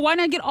now? Why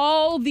not get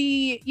all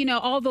the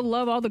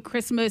love, all the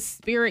Christmas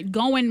spirit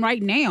going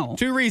right now?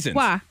 2 reasons.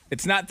 Why?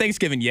 It's not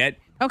Thanksgiving yet.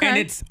 Okay. And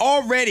it's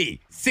already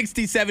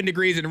 67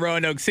 degrees in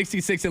Roanoke,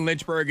 66 in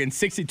Lynchburg, and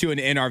 62 in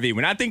the NRV.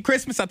 When I think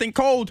Christmas, I think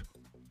cold.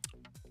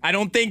 I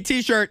don't think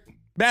T-shirt,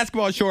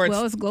 basketball shorts.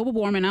 Well, it's global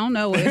warming. I don't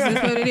know. It's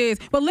just what it is.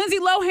 But Lindsay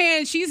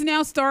Lohan, she's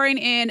now starring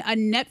in a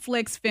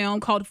Netflix film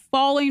called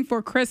Falling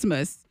for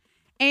Christmas.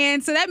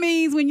 And so that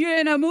means when you're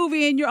in a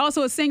movie and you're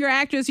also a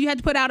singer-actress, you had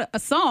to put out a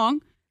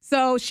song.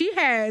 So she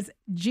has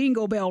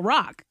Jingle Bell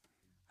Rock,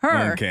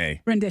 her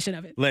rendition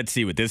of it. Let's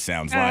see what this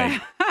sounds like.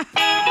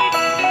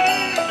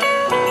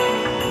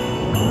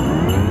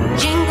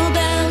 Jingle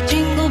bell,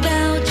 jingle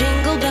bell,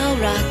 jingle bell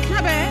rock.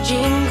 Not bad.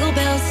 Jingle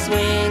bells swing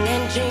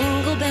and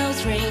jingle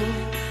bells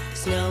ring.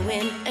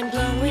 Snowing and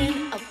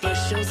blowing up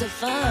bushels of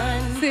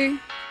fun. See?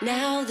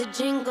 Now the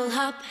jingle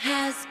hop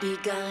has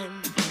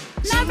begun.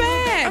 Not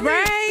bad,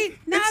 right?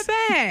 Not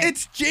bad.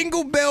 It's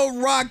Jingle Bell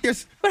Rock.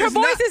 But her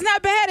voice is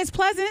not bad. It's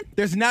pleasant.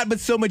 There's not but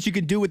so much you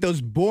can do with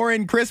those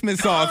boring Christmas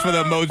songs for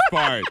the most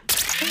part.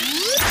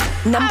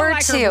 Number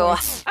 2.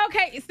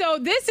 Okay, so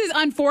this is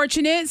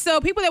unfortunate.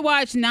 So people that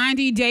watch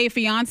 90 Day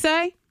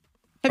Fiancé,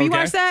 have you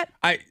watched that?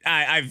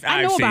 I've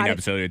seen an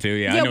episode or two.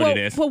 Yeah, I know what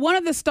it is. Well, one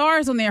of the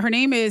stars on there, her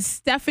name is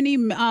Stephanie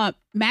Matto,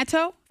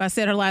 if I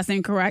said her last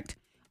name correct.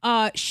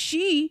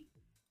 She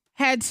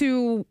had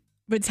to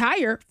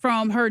retire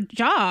from her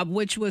job,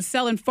 which was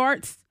selling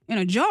farts in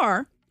a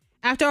jar,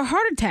 after a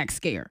heart attack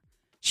scare.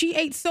 She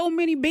ate so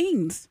many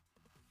beans,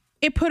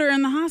 it put her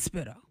in the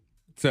hospital.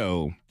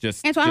 So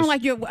just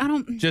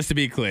to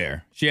be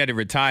clear, she had to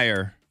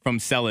retire from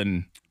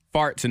selling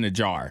farts in a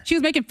jar. She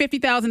was making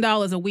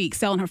 $50,000 a week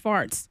selling her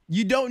farts.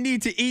 You don't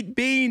need to eat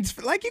beans.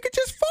 Like, you could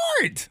just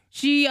fart.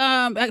 She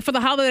for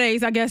the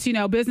holidays, I guess,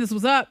 business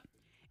was up,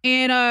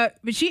 and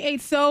but she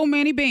ate so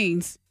many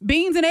beans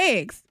and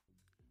eggs.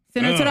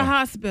 Sent her to the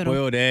hospital.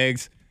 Boiled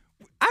eggs.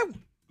 I'm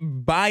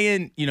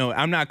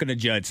not going to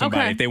judge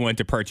somebody if they want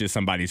to purchase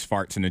somebody's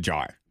farts in a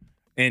jar.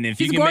 And if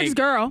she's a gorgeous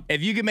girl.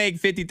 If you can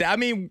make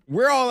 $50,000,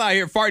 we're all out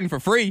here farting for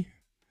free.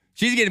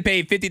 She's getting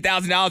paid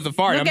 $50,000 a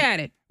fart. Look at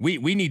it. We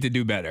need to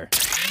do better.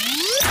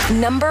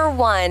 Number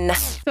 1.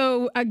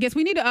 So I guess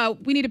we need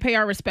to pay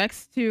our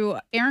respects to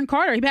Aaron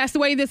Carter. He passed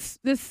away this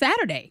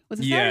Saturday.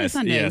 Was it Saturday or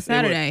Sunday? Yes.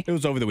 Saturday. It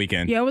was over the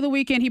weekend. Yeah, over the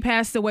weekend he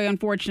passed away,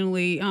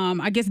 unfortunately.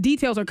 I guess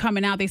details are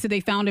coming out. They said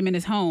they found him in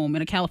his home,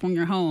 in a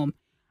California home.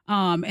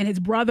 And his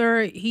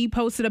brother, he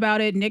posted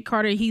about it. Nick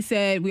Carter, he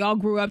said, we all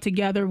grew up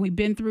together. We've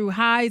been through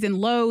highs and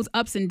lows,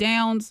 ups and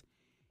downs.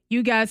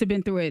 You guys have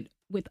been through it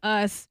with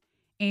us.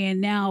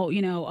 And now,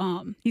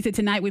 he said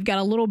tonight we've got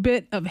a little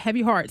bit of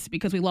heavy hearts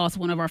because we lost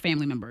one of our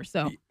family members.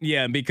 So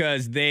yeah,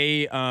 because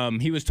he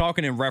was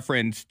talking in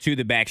reference to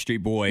the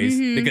Backstreet Boys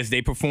because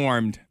they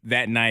performed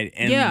that night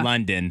in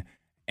London,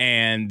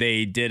 and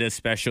they did a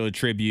special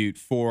tribute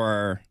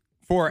for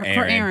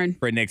Aaron,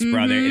 for Nick's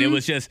brother, and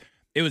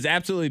it was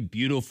absolutely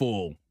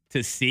beautiful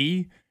to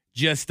see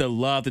just the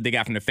love that they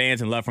got from the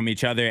fans and love from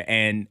each other,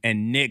 and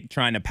Nick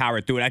trying to power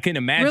through it. I couldn't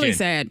imagine really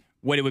sad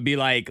what it would be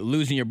like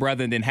losing your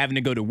brother and then having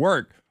to go to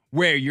work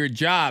where your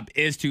job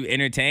is to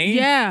entertain.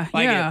 Yeah,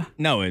 you have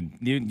to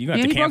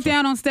cancel. He broke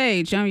down on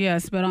stage.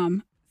 Yes, but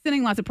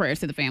sending lots of prayers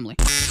to the family.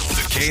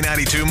 The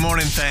K92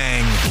 Morning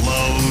Thang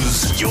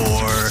blows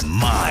your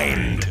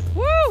mind.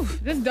 Woo!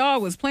 This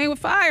dog was playing with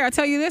fire. I'll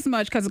tell you this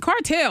much, because the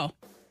cartel,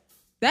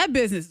 That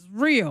business is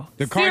real.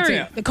 The Serious.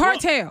 cartel. The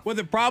cartel. Well,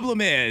 the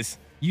problem is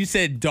you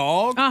said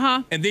dog,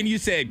 and then you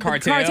said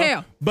cartel.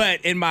 cartel.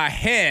 But in my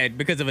head,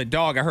 because of a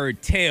dog, I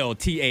heard tail,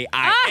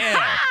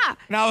 T-A-I-L.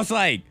 And I was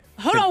like,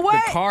 Hold on,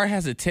 what? The car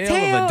has a tail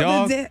of a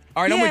dog?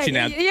 All right, I'm with you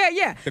now.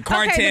 Yeah. The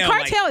cartel, okay, the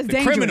cartel like, is the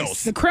dangerous.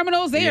 criminals. The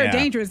criminals, they are Yeah.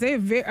 dangerous. They're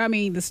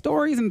the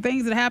stories and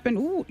things that happen,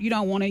 ooh, you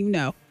don't want to even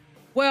know.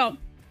 Well,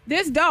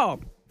 this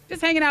dog,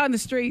 just hanging out in the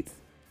streets,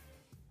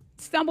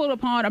 stumbled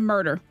upon a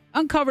murder,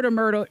 uncovered a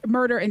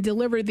murder, and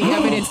delivered the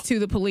evidence to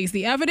the police.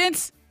 The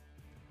evidence,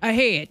 a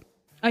head,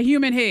 a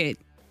human head.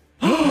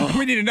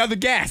 We need another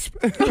gasp.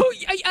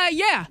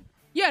 Yeah.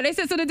 They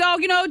said so. The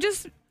dog,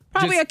 just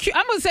probably I'm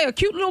gonna say a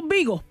cute little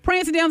beagle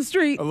prancing down the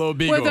street, A little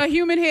beagle. with a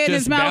human head in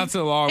Just his mouth,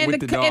 bouncing along and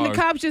with the dog. And the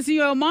cops just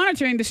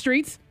monitoring the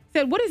streets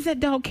said, "What is that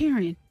dog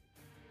carrying?"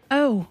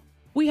 Oh,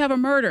 we have a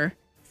murder.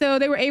 So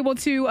they were able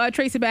to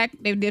trace it back.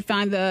 They did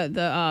find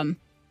the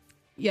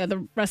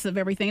rest of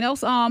everything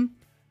else.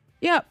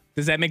 Yeah.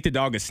 Does that make the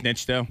dog a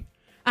snitch, though?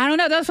 I don't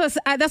know.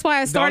 That's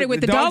why I started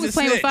with the dog dog's was a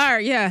playing with snitch. fire.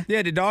 Yeah.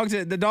 Yeah, the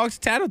dog's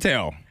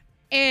tattletale.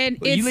 And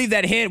You leave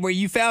that head where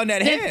you found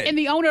that head. and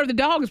the owner of the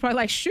dog is probably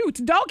like, shoot,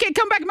 the dog can't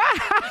come back to my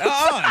house.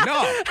 Oh,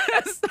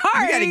 no.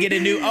 Sorry. You got to get a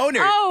new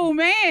owner. Oh,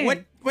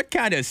 man. What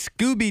kind of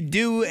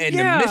Scooby-Doo and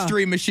Yeah. the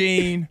Mystery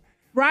Machine?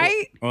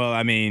 Right? Well,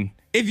 I mean,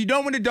 if you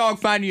don't want a dog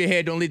finding your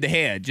head, don't leave the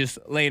head just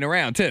laying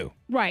around, too.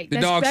 Right. The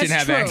That's- dog that's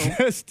shouldn't have true.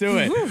 access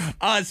to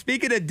it.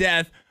 Speaking of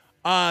death,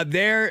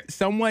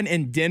 someone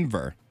in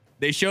Denver,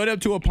 they showed up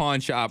to a pawn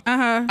shop.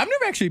 I've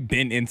never actually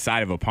been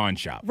inside of a pawn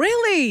shop.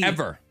 Really?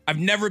 Ever. I've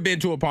never been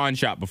to a pawn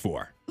shop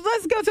before.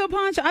 Let's go to a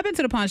pawn shop. I've been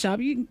to the pawn shop.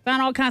 You can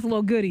find all kinds of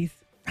little goodies.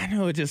 I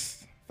know, I feel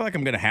like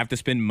I'm going to have to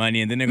spend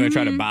money and then they're going to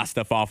try to buy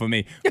stuff off of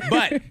me.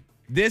 But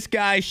this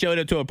guy showed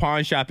up to a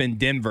pawn shop in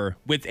Denver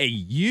with a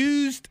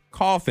used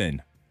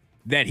coffin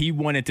that he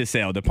wanted to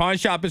sell. The pawn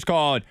shop is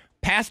called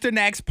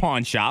Pasternak's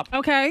Pawn Shop,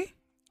 Okay.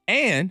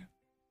 and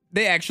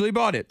they actually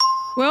bought it.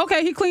 Well,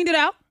 okay. He cleaned it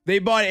out. They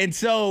bought it. And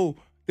so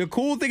the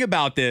cool thing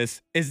about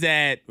this is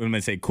that, when I'm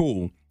going to say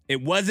cool,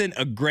 it wasn't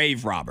a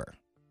grave robber.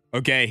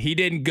 Okay? He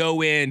didn't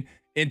go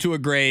into a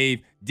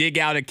grave, dig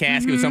out a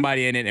casket with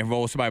somebody in it, and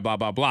roll somebody, blah,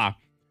 blah, blah.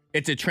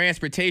 It's a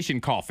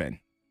transportation coffin.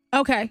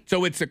 Okay.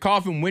 So it's a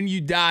coffin. When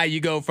you die, you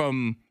go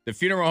from the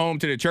funeral home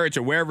to the church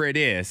or wherever it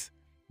is.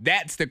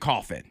 That's the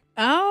coffin.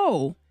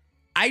 Oh.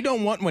 I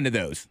don't want one of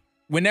those.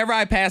 Whenever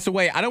I pass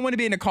away, I don't want to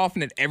be in a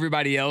coffin that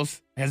everybody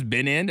else has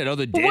been in, that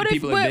other dead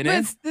people have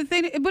been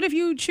in. But if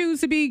you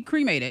choose to be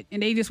cremated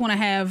and they just want to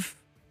have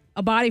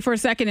a body for a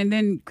second and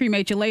then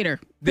cremate you later,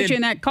 put you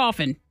in that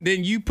coffin.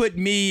 Then you put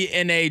me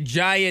in a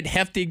giant,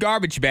 hefty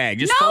garbage bag.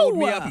 Just No! fold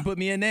me up and put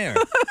me in there.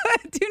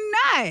 Do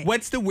not.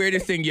 What's the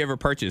weirdest thing you ever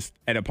purchased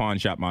at a pawn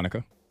shop,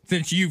 Monica?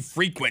 Since you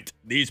frequent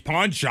these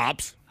pawn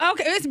shops.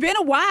 Okay, it's been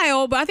a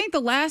while, but I think the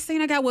last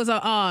thing I got was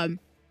a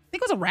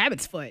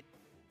rabbit's foot.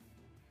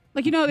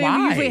 Like, they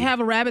Why? usually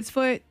have a rabbit's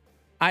foot.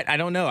 I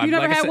don't know. You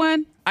never had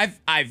one?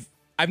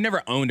 I've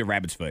never owned a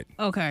rabbit's foot.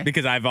 Okay.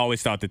 Because I've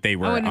always thought that they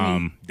were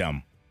dumb.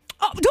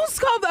 Oh, don't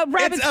call the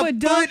rabbit's It's a foot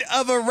dumb. foot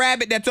of a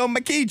rabbit that's on my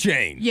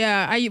keychain.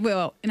 Yeah,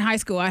 in high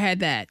school I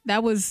had that.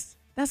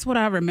 That's what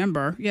I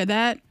remember.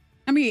 Yeah,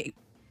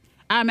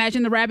 I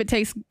imagine the rabbit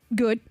tastes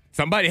good.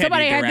 Somebody had to eat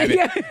the had rabbit. to-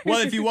 yeah. Well,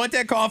 if you want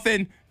that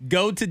coffin,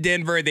 go to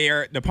Denver.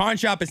 The pawn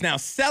shop is now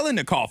selling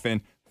the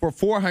coffin for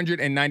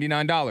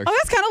 $499. Oh,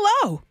 that's kind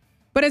of low.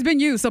 But it's been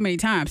used so many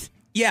times.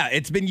 Yeah,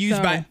 it's been used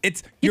So, by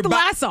get the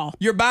Lysol.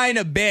 You're buying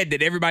a bed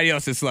that everybody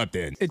else has slept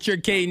in. It's your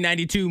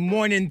K92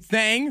 morning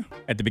thing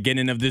at the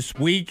beginning of this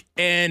week,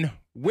 and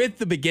with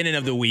the beginning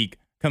of the week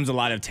comes a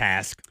lot of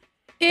tasks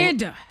It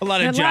does. a lot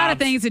of a lot of jobs.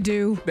 things to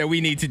do. that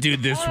we need to do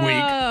this week.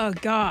 Oh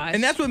gosh.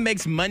 And that's what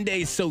makes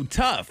Mondays so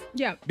tough.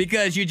 Yeah.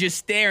 Because you're just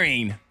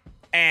staring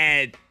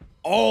at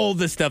all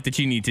the stuff that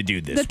you need to do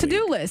this the week.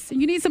 to-do list.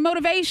 You need some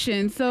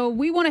motivation. So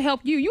we want to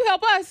help you. You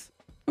help us.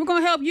 We're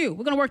going to help you.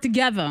 We're going to work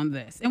together on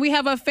this. And we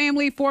have a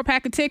family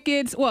 4-pack of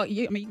tickets. Well,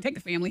 you can take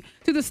the family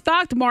to the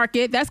stock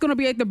market. That's going to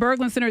be at the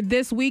Berglund Center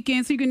this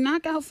weekend. So you can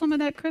knock out some of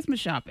that Christmas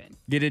shopping.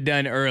 Get it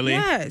done early.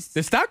 Yes.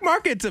 The stock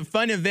market's a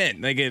fun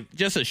event.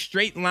 Just a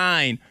straight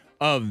line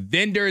of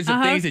vendors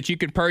and things that you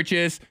can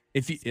purchase.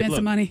 If you Spend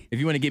some money. If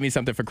you want to get me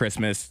something for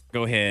Christmas,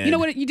 go ahead. You know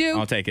what you do?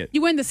 I'll take it.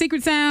 You win the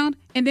secret sound,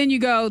 and then you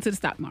go to the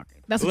stock market.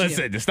 That's what you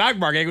Listen, do. the stock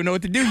market ain't gonna know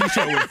what to do. You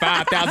show with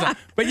 5,000.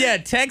 But yeah,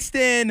 text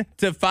in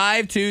to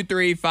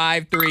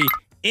 52353.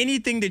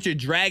 Anything that you're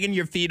dragging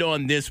your feet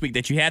on this week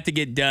that you have to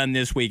get done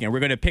this week, and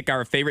we're gonna pick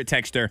our favorite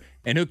texter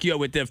and hook you up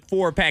with the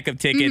 4-pack of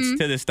tickets Mm-hmm.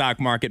 to the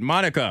stock market.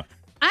 Monica.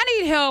 I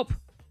need help.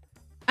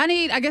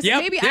 I guess,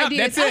 Yep, maybe yep,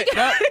 ideas. that's it.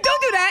 Yep.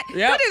 Don't do that.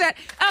 Yep. Don't do that.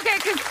 Okay,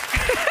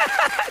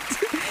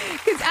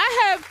 because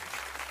I have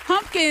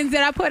pumpkins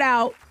that I put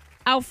out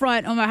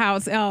front on my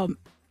house, and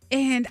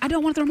I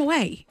don't want to throw them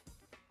away.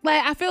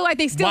 Like, I feel like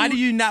they still. Why do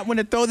you not want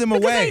to throw them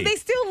because away? they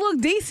still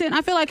look decent.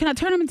 I feel like, can I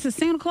turn them into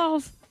Santa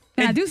Claus?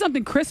 Can I do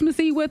something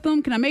Christmassy with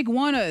them? Can I make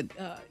one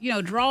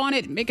draw on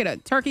it, make it a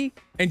turkey?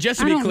 And just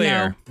to I be don't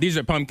cyou know. these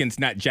are pumpkins,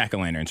 not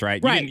jack-o'-lanterns,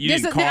 right? Right. You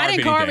didn't carve I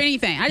didn't carve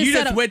anything. I just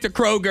set up. went to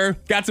Kroger,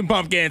 got some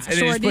pumpkins, and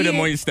then just put them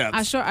on your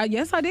steps.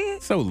 Yes, I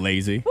did. So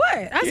lazy. What? I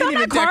said didn't I'm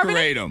even not carving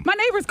decorate it. 'em. My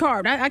neighbors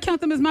carved. I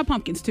count them as my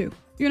pumpkins too.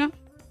 You know.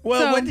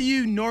 Well, So, what do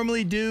you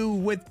normally do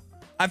with?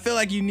 I feel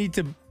like you need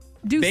to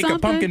do bake something? a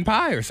pumpkin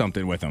pie or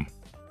something with them.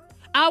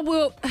 I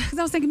will. Because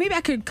I was thinking maybe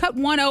I could cut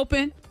one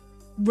open,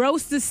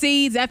 roast the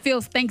seeds. That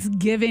feels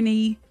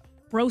Thanksgiving-y.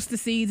 Roast the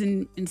seeds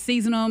and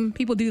season them.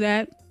 People do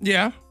that.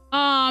 Yeah.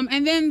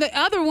 And then the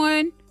other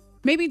one,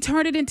 maybe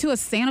turn it into a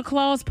Santa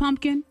Claus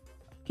pumpkin.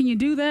 Can you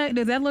do that?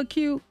 Does that look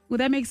cute? Would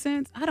that make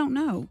sense? I don't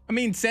know. I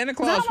mean, Santa I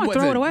Claus don't wanna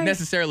throw it wasn't away.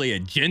 necessarily a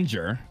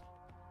ginger.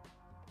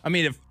 I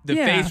mean, if the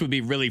Yeah. face would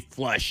be really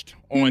flushed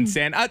on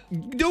Santa.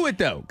 Do it,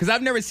 though, because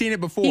I've never seen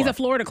it before. He's a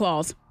Florida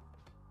Claus.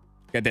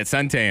 Got that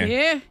suntan.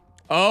 Yeah.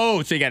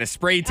 Oh, so you got a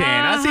spray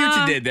tan. I see what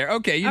Uh-huh. you did there.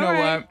 Okay, you All know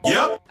right. what?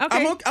 Yep.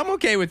 Okay. I'm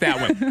okay with that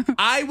one.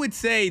 I would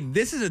say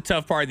this is a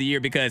tough part of the year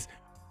because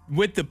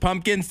with the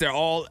pumpkins,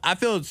 I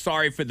feel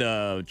sorry for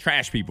the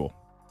trash people.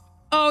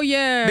 Oh,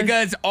 yeah.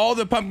 Because all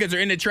the pumpkins are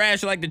in the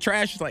trash. Like the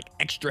trash is like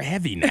extra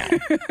heavy now.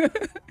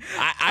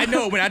 I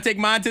know when I take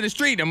mine to the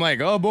street, I'm like,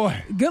 oh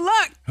boy. Good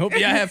luck. Hope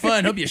y'all have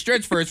fun. Hope you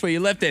stretch first before you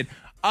lift it.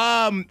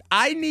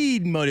 I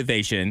need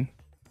motivation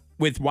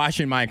with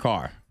washing my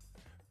car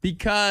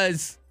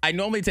because I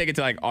normally take it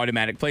to like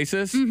automatic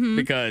places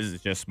because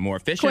it's just more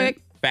efficient,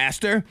 Quick.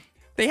 faster.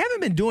 They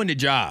haven't been doing the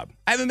job.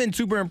 I haven't been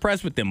super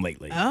impressed with them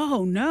lately.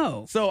 Oh,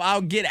 no. So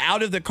I'll get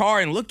out of the car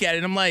and look at it.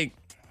 And I'm like,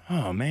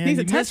 oh man, Needs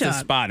a you missed a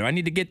touch-up. spot. Or I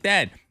need to get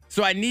that.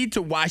 So I need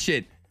to wash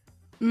it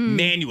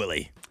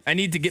manually. I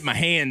need to get my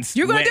hands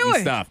You're gonna wet do and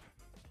it. stuff.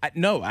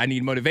 No, I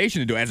need motivation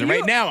to do it. As of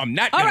right now, I'm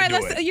not All gonna right,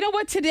 do it. you know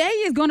what? Today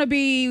is going to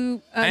be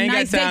a I ain't got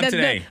nice time day.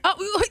 today.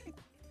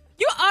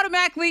 You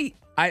automatically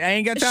I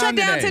ain't got time shut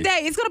down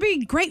today. It's going to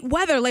be great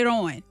weather later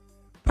on.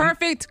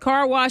 Perfect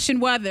car washing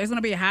weather. It's going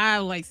to be a high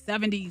of like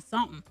 70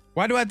 something.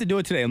 Why do I have to do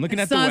it today? I'm looking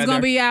at the Sun's weather. going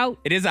to be out.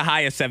 It is a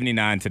high of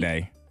 79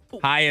 today.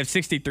 High of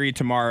 63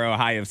 tomorrow.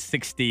 High of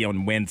 60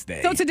 on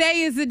Wednesday. So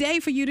today is the day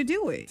for you to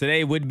do it.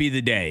 Today would be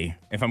the day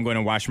if I'm going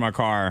to wash my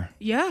car.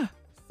 Yeah.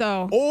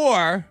 So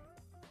Or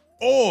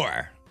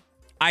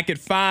I could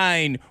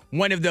find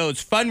one of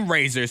those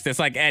fundraisers that's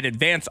like at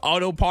Advanced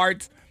Auto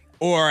Parts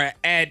or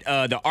at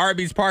the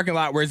Arby's parking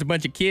lot where there's a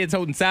bunch of kids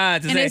holding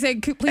signs and they say,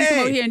 please come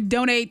over here and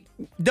donate.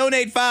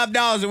 donate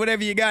 $5 or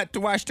whatever you got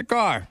to wash the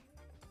car.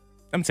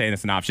 I'm saying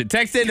it's an option.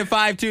 Text in to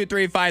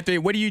 52353.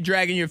 What are you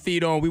dragging your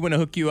feet on? We want to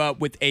hook you up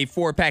with a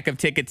 4-pack of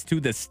tickets to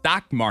the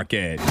stock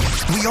market.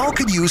 We all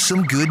could use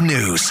some good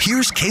news.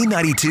 Here's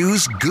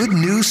K92's good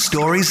news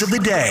stories of the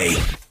day.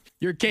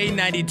 Your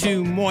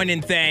K92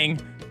 morning thing.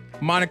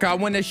 Monica, I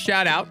want to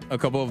shout out a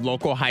couple of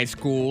local high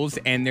schools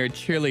and their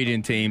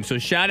cheerleading team. So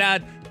shout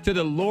out to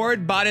the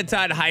Lord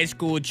Botetourt High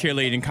School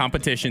cheerleading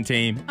competition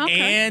team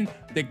and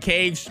the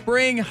Cave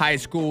Spring High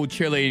School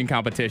cheerleading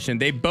competition.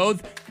 They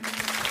both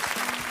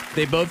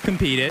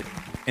competed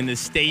in the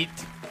state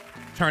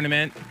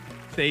tournament,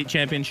 state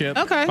championship,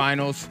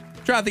 finals.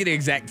 Try to think of the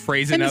exact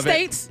phrasing In the of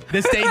states. it.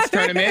 The states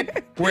tournament,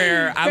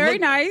 where Very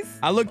nice.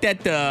 I looked at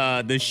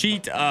the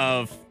sheet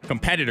of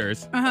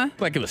competitors.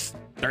 Like it was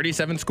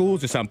 37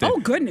 schools or something. Oh,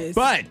 goodness.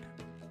 But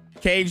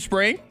Cave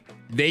Spring,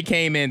 they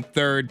came in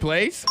 3rd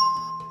place.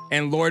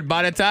 And Lord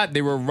Botetourt,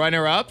 they were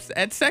runner-ups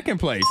at 2nd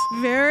place.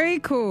 Very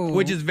cool.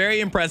 Which is very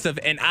impressive.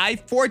 And I,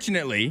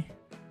 fortunately,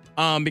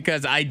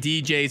 because I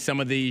DJ some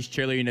of these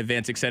cheerleading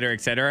events, et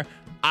cetera,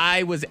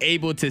 I was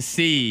able to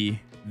see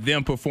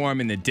them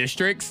perform in the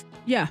districts.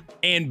 Yeah.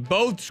 And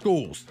both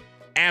schools,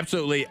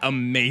 absolutely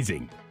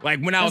amazing. Like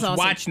when I was That's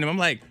awesome. watching them, I'm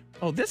like,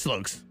 oh, this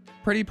looks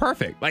pretty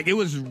perfect. Like it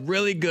was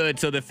really good.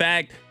 So the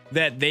fact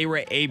that they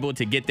were able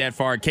to get that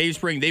far, Cave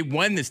Spring, they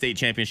won the state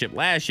championship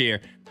last year.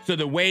 So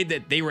the way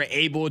that they were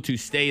able to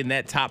stay in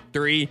that top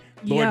 3,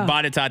 Lord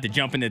Botetourt to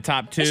jump in the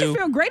top 2. They should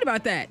feel great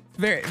about that.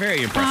 Very,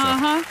 very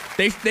impressive.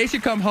 They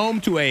should come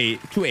home to a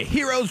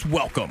hero's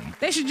welcome.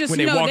 They should just, when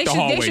they walk the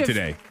hallway they should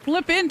today.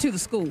 flip into the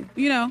school,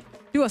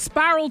 do a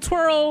spiral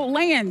twirl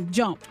land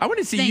jump. I want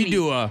to see you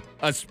do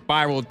a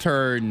spiral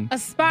turn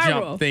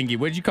spiral jump thingy.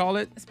 What did you call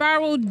it?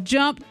 Spiral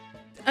jump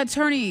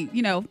attorney,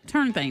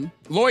 turn thing.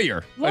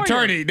 Lawyer.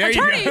 Attorney. There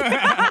Attorney. you go.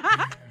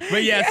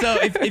 But yeah, so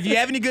if you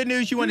have any good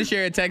news you want to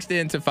share, text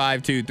in to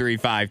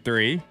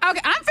 52353. Okay,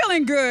 I'm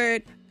feeling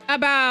good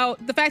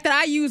about the fact that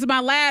I used my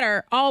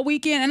ladder all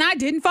weekend and I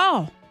didn't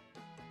fall.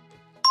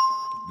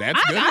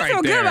 That's good I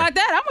feel there. good about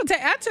that.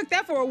 I took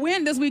that for a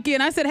win this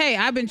weekend. I said, hey,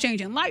 I've been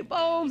changing light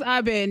bulbs.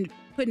 I've been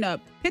putting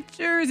up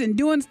pictures and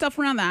doing stuff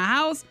around the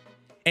house.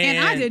 And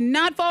I did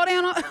not fall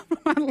down on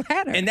my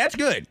ladder. And that's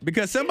good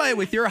because somebody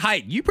with your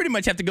height, you pretty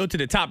much have to go to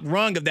the top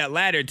rung of that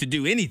ladder to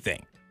do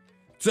anything.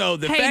 So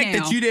the fact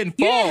that you didn't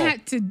fall,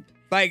 have to.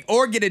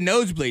 or get a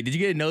nosebleed. Did you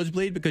get a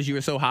nosebleed because you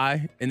were so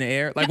high in the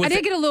air? Like I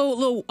did get a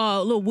little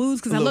wooze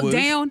because I looked wooze?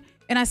 down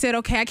and I said,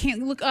 okay, I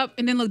can't look up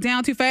and then look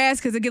down too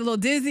fast because I get a little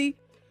dizzy.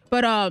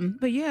 But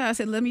yeah, I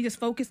said, let me just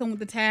focus on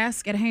the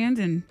task at hand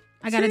and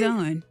I got it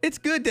done. It's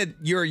good that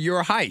you're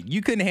your height.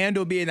 You couldn't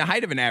handle being the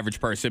height of an average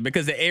person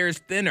because the air is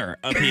thinner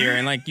up here,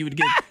 and like you'd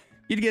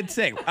get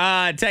sick.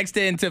 Text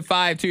in to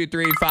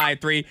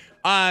 52353.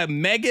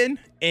 Megan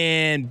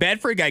in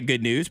Bedford got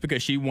good news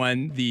because she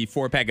won the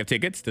 4-pack of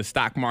tickets to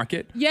stock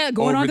market. Yeah,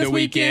 going over on this the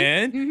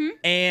weekend. Mm-hmm.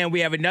 And we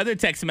have another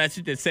text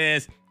message that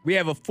says, we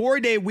have a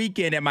 4-day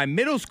weekend at my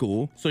middle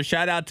school, so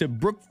shout out to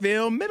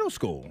Brookville Middle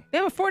School. They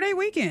have a 4-day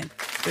weekend.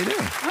 They do.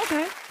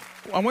 Okay.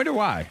 I wonder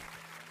why.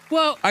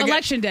 Well,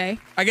 election day.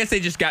 I guess they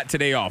just got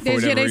today off for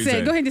whatever they reason.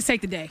 said, go ahead and just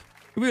take the day.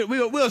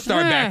 We'll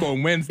start back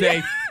on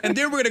Wednesday, and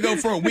then we're going to go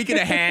for a week and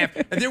a half,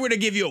 and then we're going to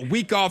give you a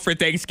week off for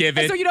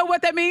Thanksgiving. And so you know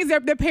what that means? Their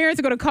parents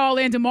are going to call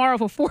in tomorrow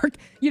for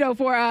not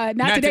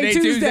today,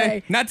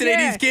 Tuesday. Not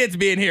today, these kids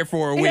being here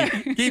for a week.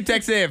 Keep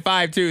texting in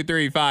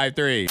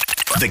 52353.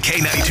 The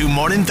K92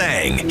 Morning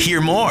Thing.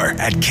 Hear more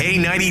at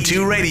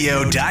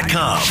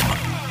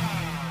K92Radio.com.